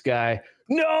into the sky,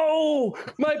 "No,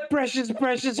 my precious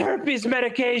herpes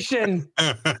medication!"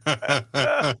 And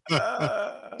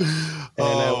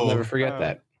I will never forget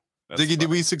that. Diggy, did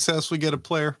we successfully get a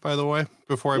player, by the way,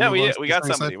 before I move on? We got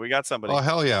somebody. We got somebody. Oh,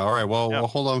 hell yeah. All right. Well, we'll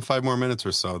hold on 5 more minutes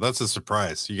or so. That's a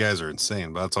surprise. You guys are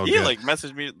insane, but that's all good.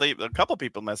 Messaged me. A couple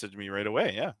people messaged me right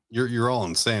away. Yeah. You're all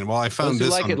insane. Well, I found this.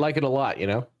 Like it a lot, you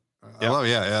know?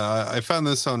 I found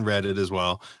this on Reddit as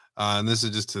well. And this is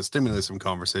just to stimulate some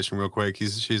conversation real quick. She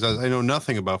says, I know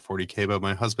nothing about 40K, but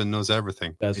my husband knows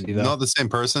everything. Not the same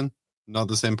person. Not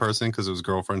the same person, because it was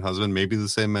girlfriend, husband, maybe the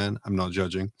same man. I'm not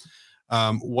judging.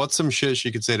 What's some shit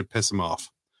she could say to piss him off?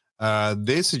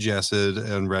 They suggested,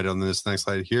 and read on this next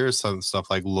slide here, some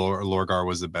stuff like Lorgar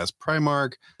was the best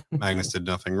Primarch. Magnus did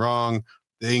nothing wrong.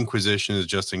 The Inquisition is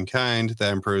just in kind. The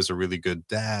Emperor is a really good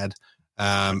dad.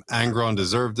 Angron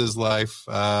deserved his life.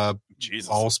 Jesus.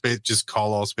 All space, just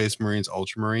call all Space Marines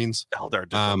Ultramarines.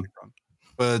 Eldar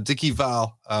But Dickie,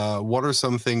 Val, what are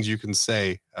some things you can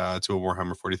say to a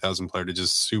Warhammer 40,000 player to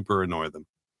just super annoy them?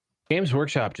 Games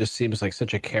Workshop just seems like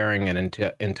such a caring and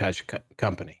in touch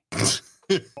company.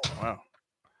 Wow.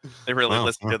 They really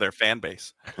listen to their fan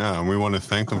base. Yeah, and we want to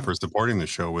thank them for supporting the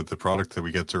show with the product that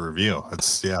we get to reveal.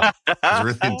 It's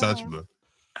really in touch with it.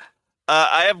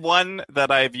 I have one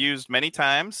that I've used many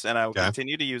times, and I will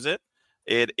continue to use it.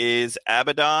 It is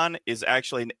Abaddon is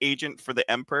actually an agent for the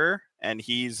Emperor, and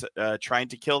he's trying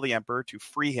to kill the Emperor to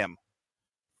free him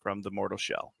from the mortal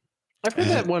shell. I've heard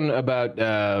that one about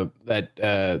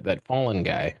that fallen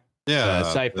guy. Yeah,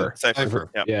 Cypher.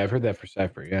 Yeah, I've heard that for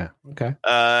Cypher. Yeah, okay.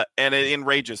 And it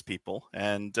enrages people,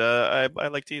 and I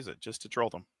like to use it just to troll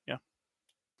them. Yeah.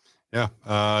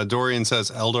 Yeah. Dorian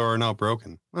says Eldar are not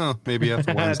broken. Well, maybe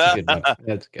after one. That's a good one.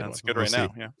 That's a good That's good right now.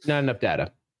 Yeah. Not enough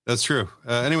data. That's true.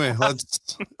 Anyway,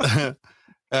 let's.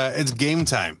 It's game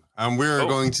time, and we're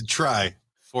going to try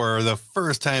for the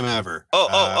first time ever.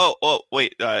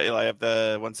 Wait. I have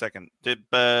the 1 second. Did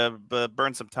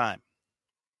burn some time.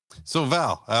 So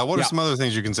Val, what are some other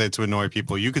things you can say to annoy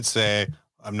people? You could say,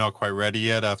 "I'm not quite ready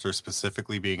yet," after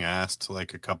specifically being asked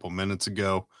like a couple minutes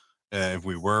ago. If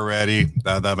we were ready,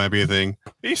 that might be a thing.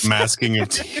 Masking of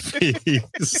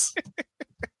TVs.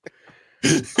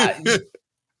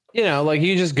 You know, like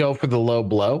you just go for the low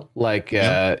blow, like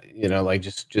you know, like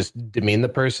just demean the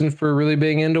person for really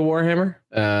being into Warhammer.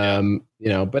 You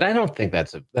know, but I don't think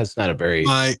that's not a very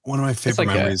one of my favorite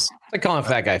memories. It's like calling a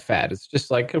fat guy fat. It's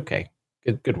just like, okay,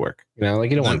 good work. You know, like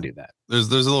you don't want to do that. There's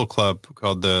a little club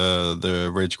called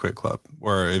the Rage Quit Club,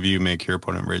 where if you make your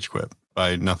opponent rage quit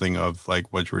by nothing of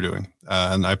like what you were doing,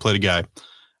 and I played a guy,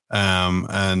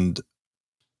 and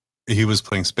he was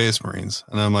playing Space Marines,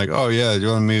 and I'm like, oh yeah, do you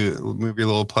want me to move your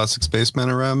little plastic spaceman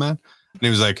around, man? And he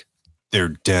was like, they're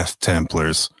Death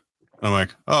Templars. And I'm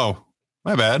like, oh,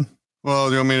 my bad. Well,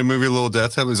 do you want me to move your little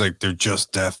Death Templars? He's like, they're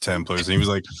just Death Templars. And he was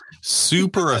like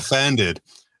super offended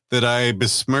that I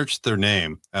besmirched their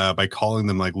name by calling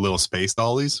them like little space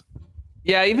dollies.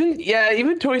 Yeah,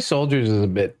 even toy soldiers is a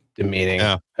bit demeaning.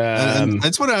 Yeah. And I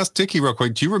just want to ask Dickie real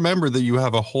quick. Do you remember that you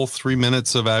have a whole 3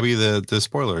 minutes of Abby the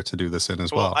Despoiler to do this in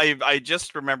as well? I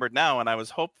just remembered now, and I was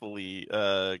hopefully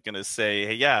gonna say,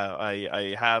 hey, yeah,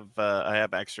 I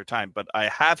have extra time, but I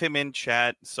have him in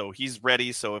chat, so he's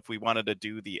ready. So if we wanted to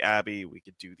do the Abby, we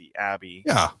could do the Abby.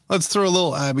 Yeah, let's throw a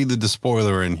little Abby the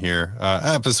Despoiler in here.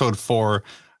 Episode 4.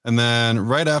 And then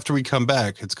right after we come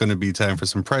back, it's going to be time for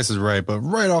some Prices Right. But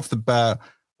right off the bat,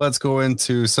 let's go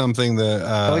into something that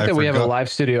I like that we have a live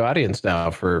studio audience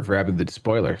now for Abby the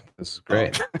Despoiler. This is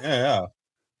great. Yeah.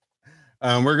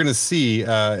 We're going to see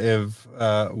if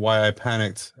why I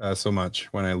panicked so much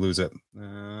when I lose it.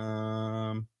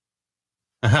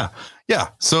 Yeah.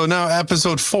 So now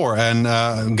episode 4.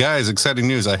 And guys, exciting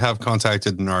news. I have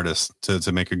contacted an artist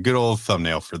to make a good old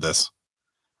thumbnail for this.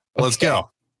 Let's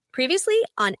go. Previously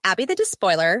on Abby the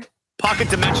Despoiler. Pocket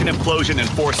dimension implosion in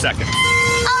 4 seconds.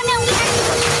 Oh no,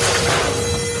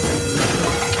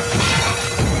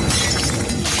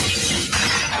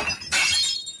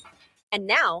 And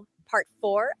now, part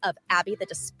 4 of Abby the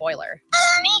Despoiler.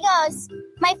 Amigos!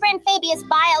 My friend Fabius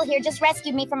Bile here just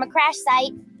rescued me from a crash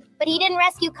site, but he didn't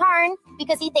rescue Karn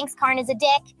because he thinks Karn is a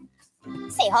dick.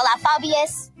 Say hola,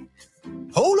 Fabius.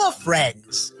 Hola,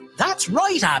 friends. That's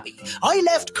right, Abby. I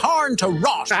left Karn to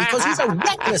rot because he's a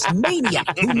reckless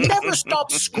maniac who never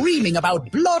stops screaming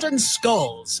about blood and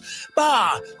skulls.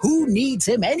 Bah, who needs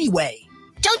him anyway?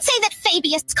 Don't say that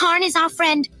Fabius Karn is our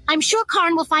friend. I'm sure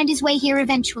Karn will find his way here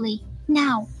eventually.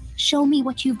 Now, show me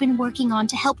what you've been working on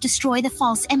to help destroy the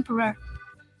false emperor.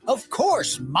 Of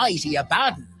course, mighty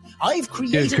Abaddon. I've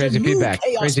created crazy a new feedback.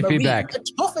 Chaos Crazy Marine, feedback. the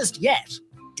toughest yet.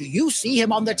 Do you see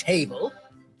him on the table?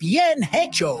 Bien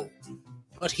hecho.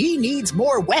 But he needs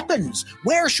more weapons.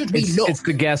 Where should we look? It's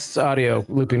the guest's audio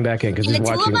looping back in because In he's the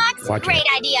watching. toolbox? Great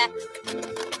idea.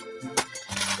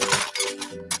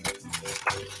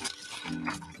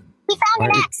 We found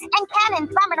an axe and cannons.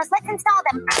 Vamonos, let's install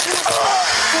them.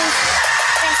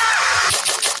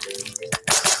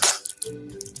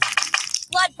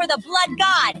 Blood for the blood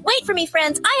god. Wait for me,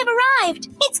 friends. I have arrived.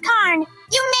 It's Karn.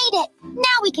 You made it.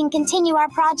 Now we can continue our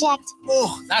project.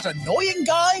 Oh, that annoying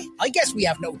guy? I guess we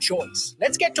have no choice.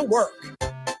 Let's get to work.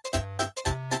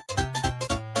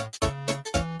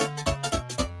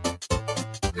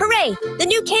 Hooray! The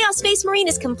new Chaos Space Marine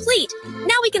is complete.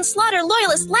 Now we can slaughter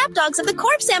loyalist lapdogs of the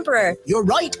Corpse Emperor. You're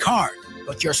right, Karn,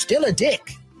 but you're still a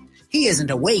dick. He isn't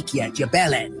awake yet, you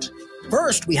bellend.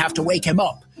 First, we have to wake him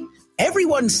up.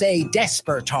 Everyone say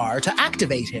Despertar to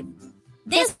activate him.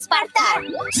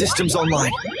 Despertar. Systems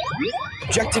online.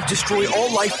 Objective destroy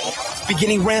all life.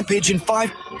 Beginning rampage in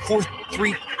 5, 4,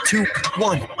 3, 2,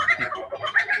 1. Oh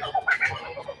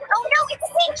no, it's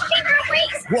a Saint Shaper of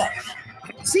Race. What?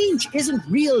 Singe isn't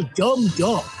real dumb.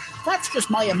 That's just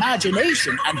my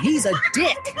imagination, and he's a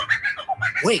dick.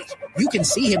 Wait, you can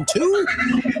see him too?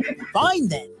 Fine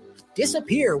then.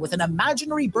 Disappear with an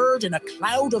imaginary bird in a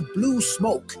cloud of blue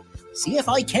smoke. See if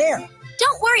I care.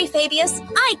 Don't worry, Fabius.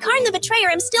 I, Karn the Betrayer,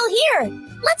 am still here.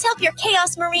 Let's help your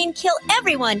Chaos Marine kill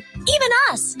everyone, even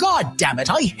us. God damn it,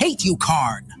 I hate you,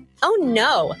 Karn. Oh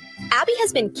no. Abby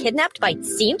has been kidnapped by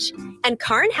Tzeentch, and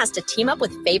Karn has to team up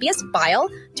with Fabius Bile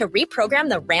to reprogram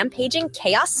the rampaging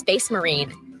Chaos Space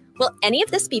Marine. Will any of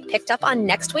this be picked up on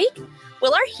next week?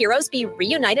 Will our heroes be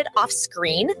reunited off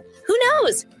screen? Who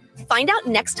knows? Find out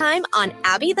next time on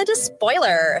Abby the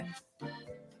Despoiler.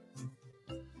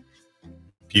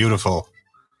 Beautiful.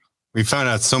 We found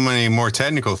out so many more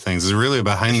technical things. It's really a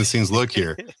behind-the-scenes look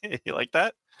here. You like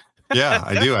that? Yeah,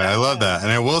 I do. I love that. And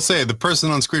I will say the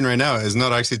person on screen right now is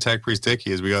not actually Tech Priest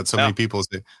Dickie, as we got so many people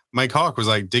say. Mike Hawk was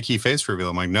like, Dickie face reveal.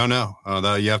 I'm like, no.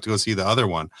 You have to go see the other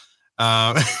one.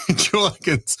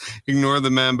 Julikins, ignore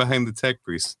the man behind the Tech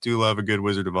Priest. Do love a good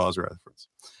Wizard of Oz reference.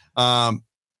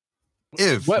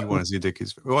 If you want to see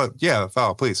Dickie's,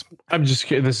 Val, please. I'm just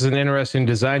kidding. This is an interesting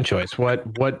design choice.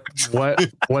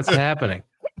 What's happening?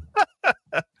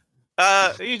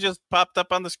 He just popped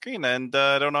up on the screen, and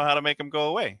I don't know how to make him go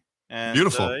away. And,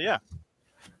 Beautiful. Yeah.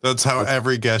 That's how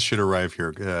every guest should arrive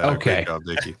here. Okay. Great job,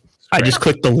 Dickie. I just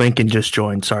clicked the link and just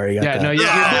joined. Sorry. Yeah, no, you're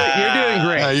doing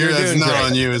great. It's not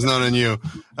on you. It's not on you.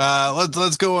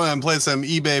 Let's go and play some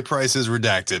eBay prices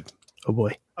redacted. Oh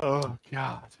boy. Oh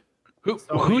God.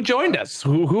 Who joined us?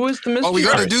 Who is the mystery? Oh, we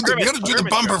gotta do the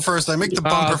bumper first. I make the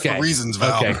bumper for reasons,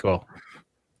 Val. Okay, cool.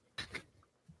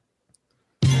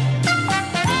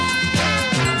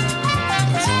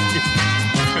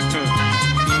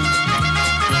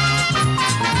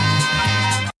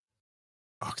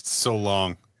 Oh, it's so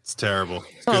long. It's terrible.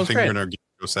 It's Oh, good that's thing great. we're in our game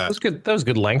set. That was good. That was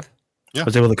good length. Yeah. I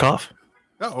was able to cough.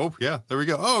 Oh, yeah. There we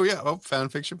go. Oh, yeah. Oh, fan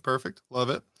fiction. Perfect. Love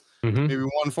it. Mhm. Maybe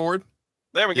one forward.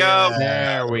 There we Yeah, go.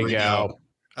 There we go.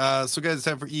 So, guys, it's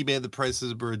time for eBay. The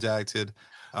prices were redacted.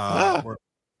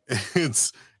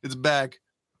 It's back.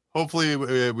 Hopefully,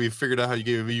 we figured out how to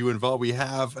get you involved. We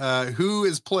have who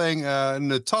is playing in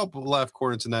the top left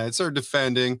corner tonight. It's our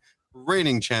defending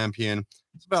reigning champion.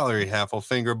 It's Valerie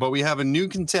Heffelfinger, but we have a new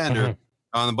contender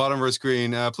on the bottom of our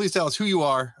screen. Please tell us who you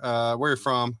are, where you're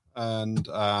from, and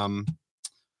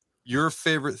your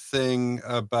favorite thing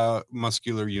about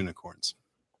muscular unicorns.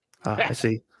 I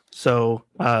see. So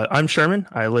I'm Sherman.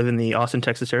 I live in the Austin,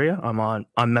 Texas area.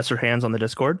 I'm Messer Hands on the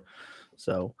Discord.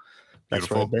 So that's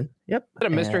where I've been. Yep. Is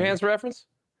that a Mr. Hands reference?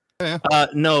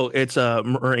 No, it's a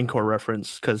Marine Corps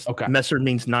reference because Messer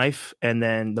means knife, and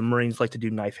then the Marines like to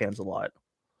do knife hands a lot.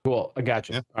 Cool. I got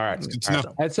you. Yeah. All right. Good to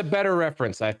know. That's a better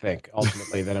reference, I think,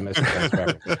 ultimately, than a Mr. Hands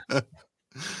reference.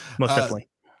 Most definitely.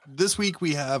 This week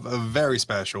we have a very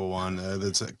special one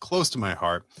that's close to my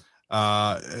heart.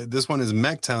 This one is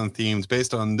Mechtown themed,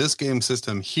 based on this game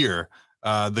system here,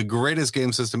 the greatest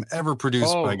game system ever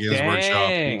produced by Games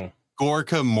Workshop,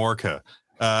 Gorka Morka.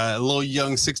 A little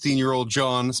young 16-year-old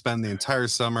John spent the entire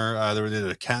summer. They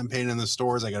did a campaign in the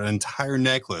stores. I got an entire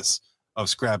necklace of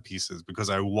scrap pieces because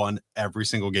I won every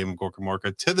single game of Gorka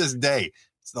Morka. To this day,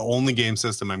 it's the only game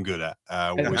system I'm good at,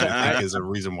 which I think is a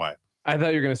reason why. I thought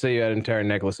you were going to say you had an entire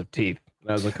necklace of teeth. And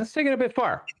I was like, let's take it a bit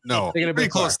far. No, pretty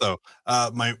close though.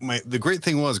 The great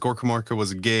thing was Gorka Morka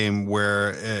was a game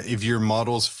where if your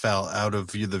models fell out of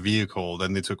the vehicle,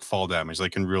 then they took fall damage,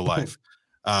 like in real life.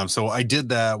 So I did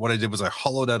that. What I did was I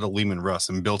hollowed out a Lehman Russ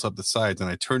and built up the sides, and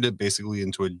I turned it basically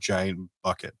into a giant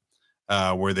bucket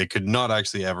where they could not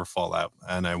actually ever fall out.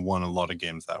 And I won a lot of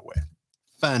games that way.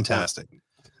 Fantastic.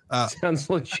 Sounds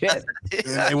legit.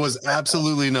 It was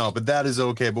absolutely no, but that is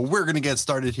okay. But we're going to get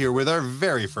started here with our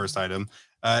very first item.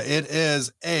 It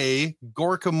is a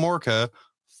Gorka Morka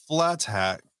flat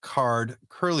hat card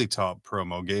curly top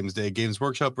promo. Games Day, Games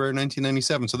Workshop, rare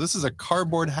 1997. So this is a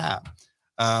cardboard hat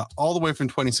all the way from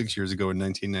 26 years ago in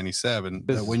 1997.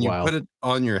 When you put it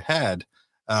on your head,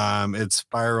 it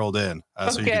spiraled in.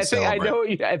 So you can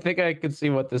I think I can see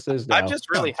what this is now. I'm just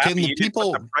really happy you didn't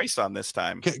put the price on this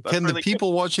time. Can the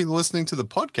people listening to the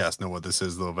podcast know what this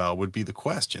is, though, Val, would be the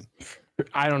question.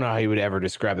 I don't know how you would ever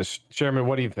describe this. Sherman,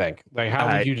 what do you think? Like,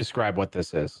 how would you describe what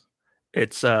this is?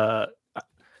 It's flat.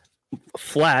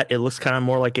 It looks kind of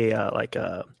more like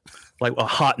a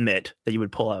hot mitt that you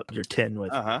would pull out your tin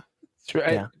with. That's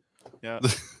right. Yeah.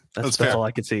 That's all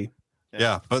I could see.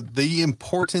 Yeah, but the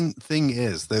important thing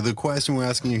is the question we're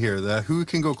asking you here: who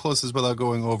can go closest without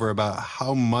going over about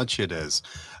how much it is,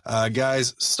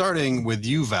 guys? Starting with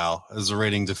you, Val, as a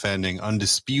rating defending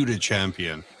undisputed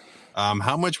champion.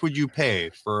 How much would you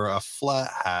pay for a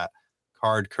flat hat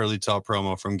card curly top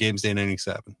promo from Games Day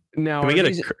 '97? Now, can we get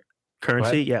a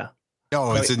currency? What? Yeah.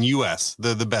 Oh, it's in US,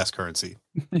 the best currency.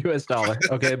 US dollar.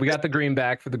 Okay, we got the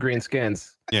greenback for the green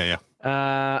skins.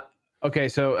 Yeah. Okay,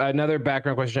 so another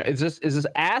background question: Is this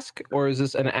ask or is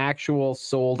this an actual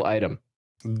sold item?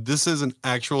 This is an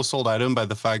actual sold item by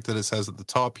the fact that it says at the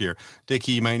top here.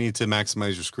 Dickie, you might need to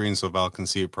maximize your screen so Val can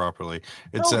see it properly.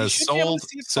 It says sold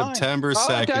September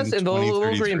 2nd, it does in the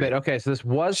little green bit. Okay, so this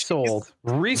was sold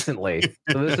recently.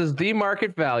 So this is the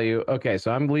market value. Okay,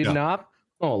 so I'm bleeding off.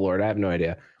 Oh Lord, I have no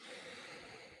idea.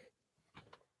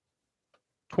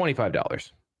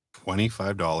 $25.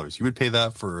 $25. You would pay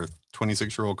that for a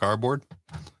 26-year-old cardboard?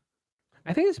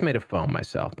 I think it's made of foam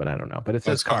myself, but I don't know. But it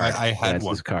says card. I had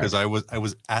one because I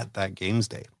was at that Games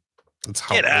Day. That's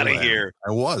how Get out of here.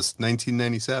 I was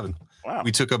 1997. Wow.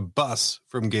 We took a bus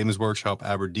from Games Workshop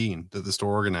Aberdeen that the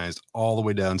store organized all the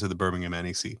way down to the Birmingham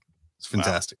NEC. It's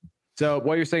fantastic. Wow. So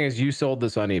what you're saying is you sold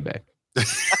this on eBay?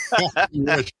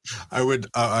 I would.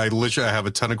 I literally have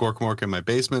a ton of Gorka Morka in my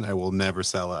basement. I will never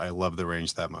sell it. I love the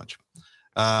range that much.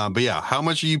 But yeah, how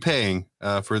much are you paying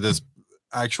for this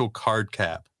actual card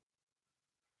cap?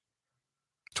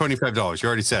 $25. You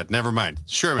already said. Never mind.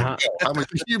 Sherman, how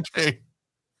much are you paying?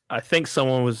 I think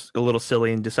someone was a little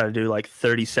silly and decided to do like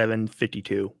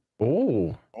 37.52.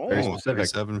 Oh, very specific.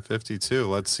 37.52.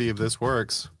 Let's see if this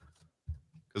works.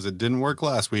 Because it didn't work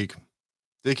last week.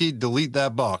 Dickie, delete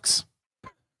that box.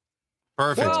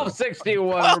 Perfect. 12.61.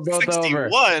 We're both over.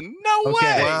 No way.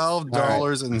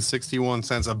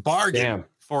 $12.61. A bargain. Damn.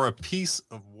 For a piece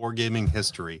of wargaming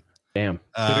history. Damn.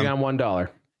 Should have gone $1.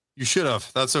 You should have.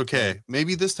 That's okay.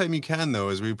 Maybe this time you can, though,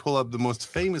 as we pull up the most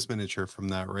famous miniature from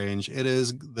that range. It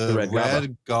is the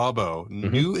Red Gobbo,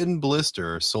 new in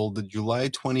blister, sold the July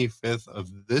 25th of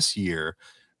this year.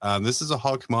 This is a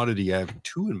hot commodity. I have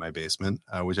 2 in my basement,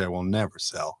 which I will never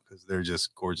sell because they're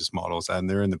just gorgeous models and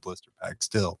they're in the blister pack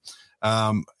still.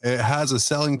 It has a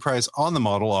selling price on the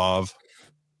model of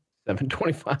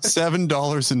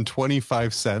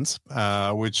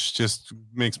 $7.25, which just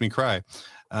makes me cry.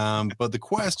 But the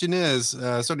question is,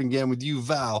 starting again with you,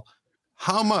 Val,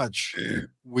 how much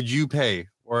would you pay,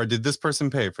 or did this person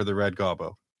pay for the Red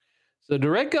Gobbo? So the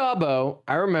Red Gobbo,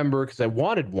 I remember because I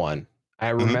wanted one. I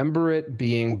remember it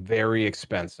being very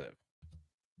expensive,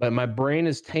 but my brain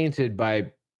is tainted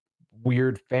by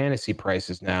weird fantasy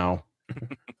prices now.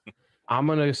 I'm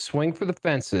going to swing for the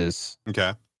fences.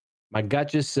 Okay. My gut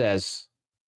just says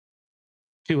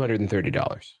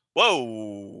 $230.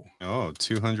 Whoa. Oh,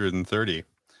 230.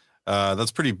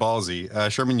 That's pretty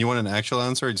ballsy. Sherman, you want an actual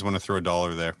answer, or you just want to throw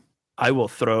 $1 there? I will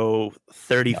throw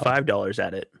 $35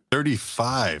 at it.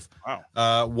 35.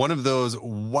 Wow. One of those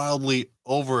wildly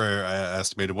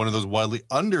overestimated, one of those wildly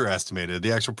underestimated.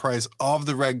 The actual price of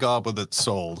the Red Gobbo that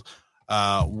sold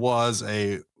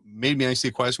made me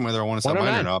actually question whether I want to sell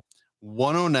mine or not.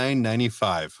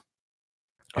 $109.95.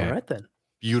 All right then.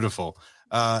 Beautiful.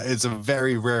 It's a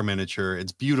very rare miniature.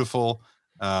 It's beautiful.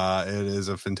 It is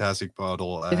a fantastic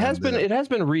model. It has been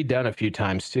redone a few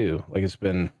times too. Like it's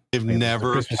been. They've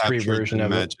never captured version the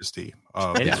majesty.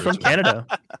 It's from Canada.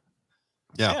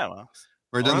 Yeah. Well,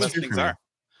 we're done.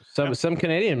 Some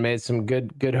Canadian made some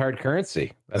good hard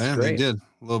currency. That's great. They did a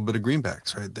little bit of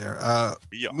greenbacks right there.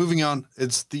 Moving on.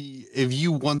 If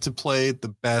you want to play the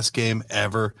best game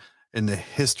ever in the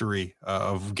history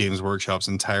of Games Workshop's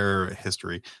entire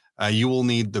history, you will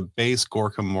need the base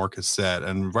Gorka Morka set.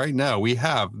 And right now we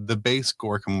have the base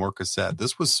Gorka Morka set.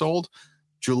 This was sold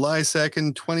July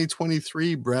 2nd,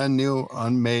 2023, brand new,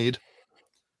 unmade.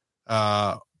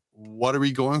 What are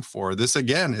we going for? This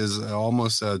again is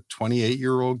almost a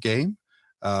 28-year-old game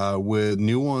with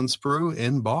new on sprue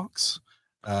in box.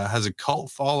 Has a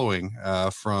cult following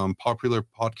from popular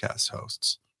podcast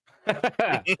hosts.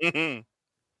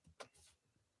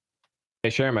 Hey,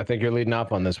 Sherm, I think you're leading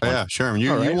off on this one. Yeah, Sherm, you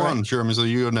won. Sherm, so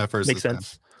you go that first. Makes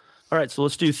sense. All right, so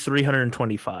let's do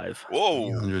 325. Whoa,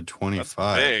 325.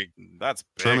 That's big. That's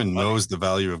big. Sherman knows the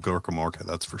value of Gorka Morka,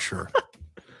 that's for sure.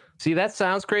 See, that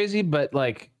sounds crazy, but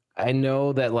like I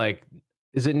know that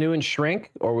is it new in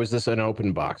shrink or was this an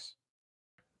open box?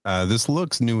 This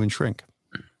looks new in shrink.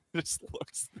 This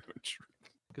looks new in shrink.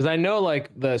 Because I know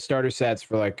the starter sets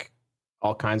for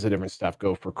all kinds of different stuff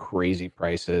go for crazy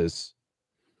prices.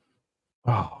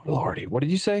 Oh lordy, what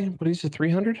did you say? What did you say?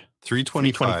 300?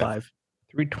 325.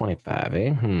 325,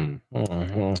 eh?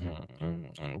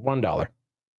 $1.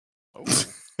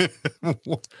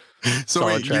 So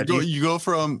wait, you go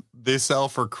from they sell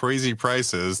for crazy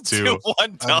prices to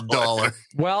 $1.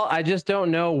 Well, I just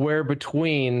don't know where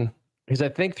between, because I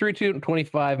think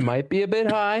 325 might be a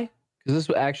bit high, because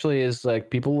this actually is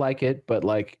people like it, but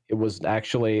it was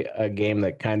actually a game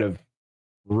that kind of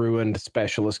ruined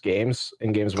specialist games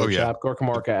in Games Workshop. Gorka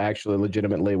Morka actually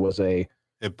legitimately was it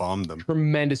bombed them.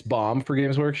 Tremendous bomb for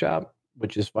Games Workshop,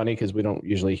 which is funny because we don't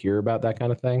usually hear about that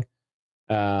kind of thing.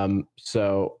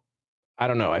 So I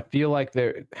don't know. I feel like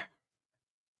I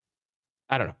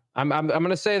don't know. I'm going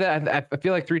to say that I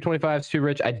feel like 325 is too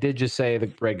rich. I did just say the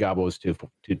Red Gobbo was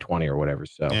 220 or whatever.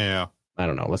 So yeah, I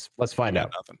don't know. Let's find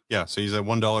out. Nothing. Yeah. So he's at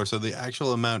 $1. So the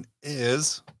actual amount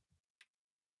is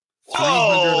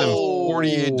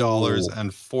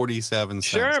 $348.47.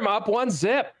 Sure, I'm up 1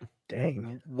 zip.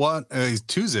 Dang. What? He's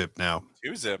 2 zip now.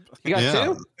 2 zip. You got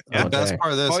 2? The best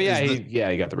part of this. Oh yeah,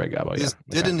 he got the Red Gobbo. This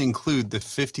didn't include the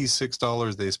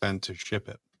 $56 they spent to ship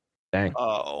it. Dang.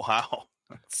 Oh wow.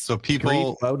 So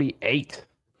people 348.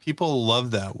 People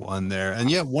love that one there. And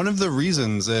yeah, one of the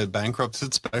reasons it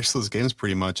bankrupted specialist games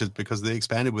pretty much is because they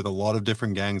expanded with a lot of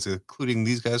different gangs, including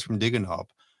these guys from Diggenhop,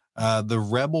 the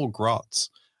Rebel Grots.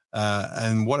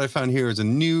 And what I found here is a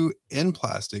new in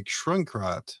plastic shrunk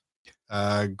rot,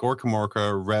 Gorka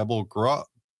Morka Rebel Grot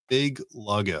Big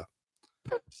Lugga.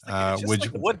 Which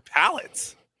wood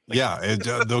pallets.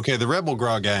 Okay, the Rebel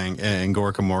Grog gang in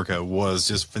Gorka Morka was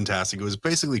just fantastic. It was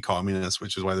basically communist,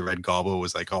 which is why the Red Goblin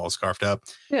was like all scarfed up.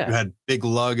 Yeah. You had big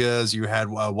luggas. You had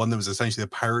one that was essentially a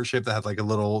pirate ship that had like a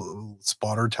little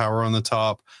spotter tower on the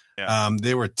top. Yeah.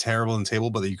 They were terrible in table,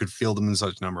 but you could field them in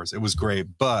such numbers. It was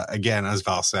great. But again, as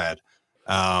Val said,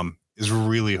 it's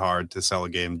really hard to sell a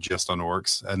game just on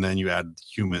orcs. And then you add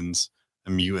humans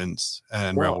and mutants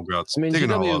and Rebel Grots. I mean,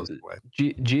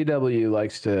 GW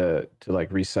likes to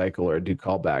like recycle or do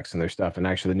callbacks in their stuff. And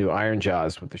actually the new Iron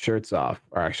Jaws with the shirts off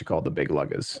are actually called the Big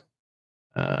Luggas,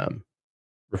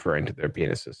 referring to their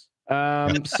penises. So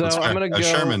I'm going to go.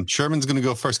 Sherman's going to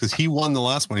go first because he won the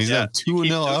last one. He's now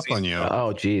 2-0 up on you.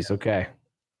 Oh, geez. Okay.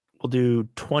 We'll do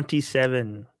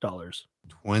 $27.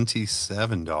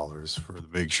 $27 for the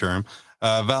big Sherm.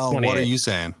 Val, 28. what are you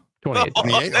saying? 28.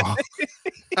 28? Oh.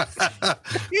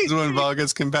 This is when Val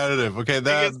gets competitive. Okay,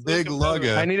 that big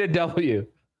lugga. I need a W.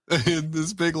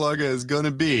 This big lugga is going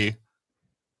to be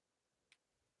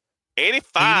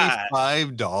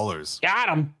 $85. Got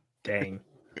him. Dang.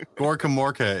 Gorka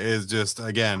Morka is just,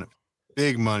 again,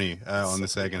 big money on the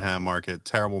second-hand market.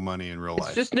 Terrible money in real life.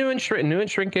 It's just new and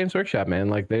Shrink Games Workshop, man.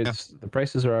 Like, the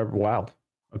prices are wild.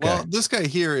 Okay. Well, this guy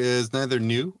here is neither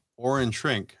new or in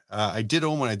shrink. I did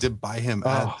own one. I did buy him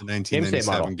at the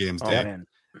 1997 Games Day.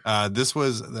 This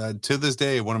was, to this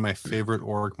day, one of my favorite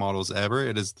orc models ever.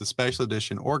 It is the special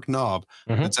edition Orc Knob.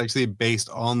 It's actually based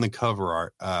on the cover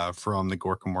art from the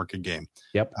Gorka Morka game.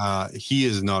 Yep. He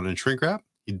is not in shrink wrap.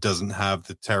 He doesn't have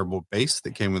the terrible base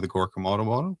that came with the Gorka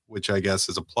model, which I guess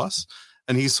is a plus.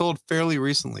 And he sold fairly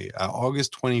recently,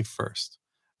 August 21st.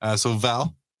 So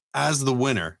Val, as the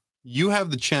winner, you have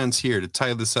the chance here to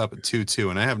tie this up at 2-2,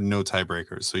 and I have no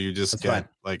tiebreakers, so you just get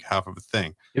like half of a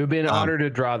thing. It would be an honor to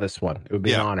draw this one. It would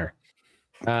be an honor.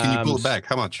 Can you pull it back?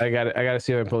 How much? I got to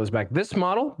see if I can pull this back. This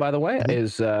model, by the way,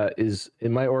 is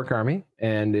in my orc army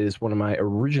and is one of my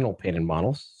original painted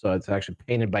models. So it's actually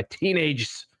painted by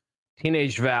teenage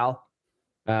Val.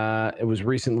 It was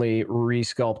recently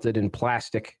resculpted in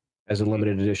plastic as a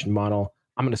limited edition model.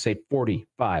 I'm going to say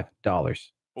 $45.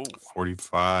 Oh,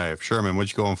 45. Sherman, what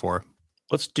you going for?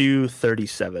 Let's do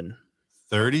 37.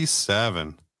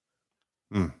 37.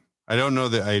 I don't know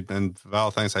that and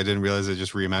Val, thanks. I didn't realize I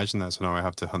just reimagined that, so now I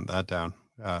have to hunt that down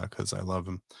because I love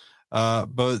him.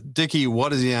 But Dickie,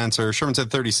 what is the answer? Sherman said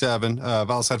 37.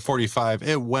 Val said 45.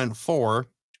 It went for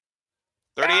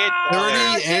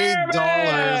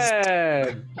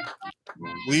 $38.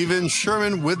 Leaving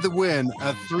Sherman with the win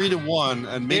at 3-1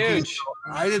 and making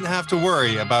I didn't have to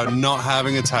worry about not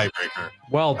having a tiebreaker.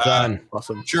 Well done.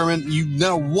 Awesome. Sherman, you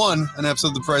now won an episode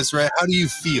of The Price is Right. How do you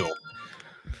feel?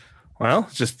 Well,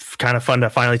 it's just kind of fun to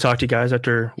finally talk to you guys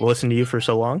after listening to you for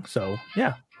so long. So,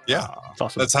 yeah. It's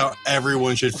awesome. That's how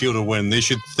everyone should feel to win. They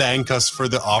should thank us for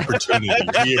the opportunity.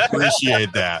 We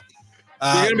appreciate that.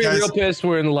 You're going to be real pissed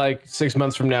when like 6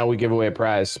 months from now we give away a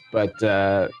prize. But,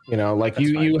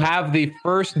 you have the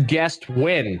first guest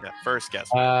win. Yeah, first guest.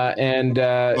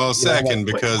 Second,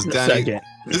 because Danny,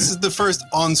 this is the first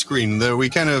on screen. We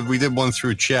did one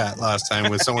through chat last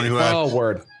time with someone who had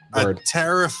a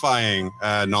terrifying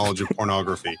knowledge of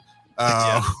pornography.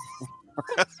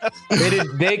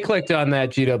 They clicked on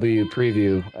that GW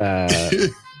preview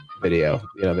video.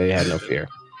 They had no fear.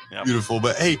 Yep. Beautiful.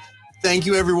 But hey, thank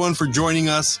you everyone for joining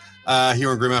us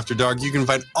here on Grim After Dark. You can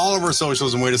find all of our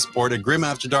socials and way to support at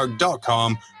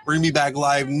grimafterdark.com. We're going to be back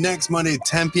live next Monday at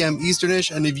 10 p.m.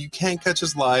 Easternish. And if you can't catch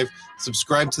us live,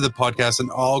 subscribe to the podcast and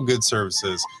all good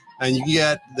services. And you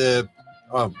get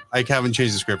I haven't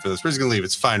changed the script for this. We're just going to leave.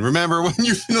 It's fine. Remember, when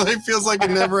you feel like it feels like a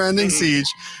never-ending siege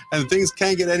and things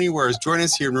can't get any worse, join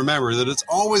us here and remember that it's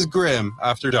always grim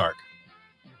after dark.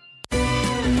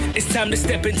 It's time to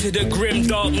step into the grim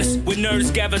darkness with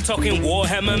nerds gather talking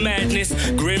Warhammer madness.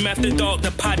 Grim After Dark, the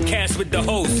podcast with the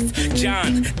hosts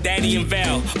John, Danny, and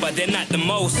Val, but they're not the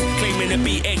most. Claiming to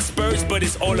be experts, but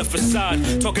it's all a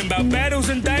facade. Talking about battles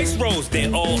and dice rolls,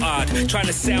 they're all odd. Trying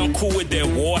to sound cool with their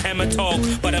Warhammer talk,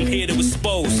 but I'm here to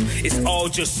expose. It's all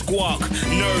just squawk.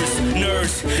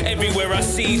 Nerds, everywhere I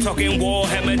see talking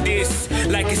Warhammer this,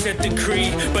 like it's a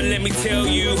decree. But let me tell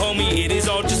you, homie, it is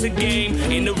all just a game.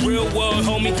 In the real world,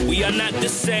 homie, we are not the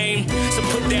same. So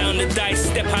put down the dice,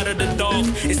 step out of the dark.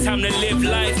 It's time to live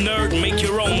life, nerd, make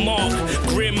your own mark.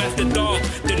 Grim After Dark,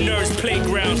 the nerds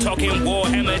playground. Talking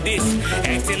Warhammer this,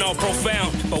 acting all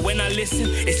profound. But when I listen,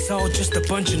 it's all just a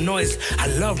bunch of noise. I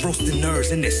love roasting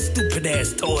nerds and their stupid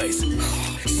ass toys.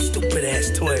 Stupid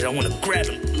ass toys, I want to grab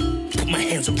them, put my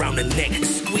hands around the neck,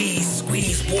 squeeze,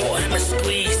 Warhammer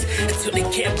squeeze, until they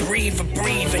can't breathe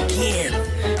again.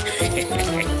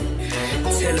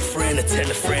 Tell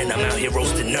a friend, I'm out here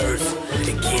roasting nerds.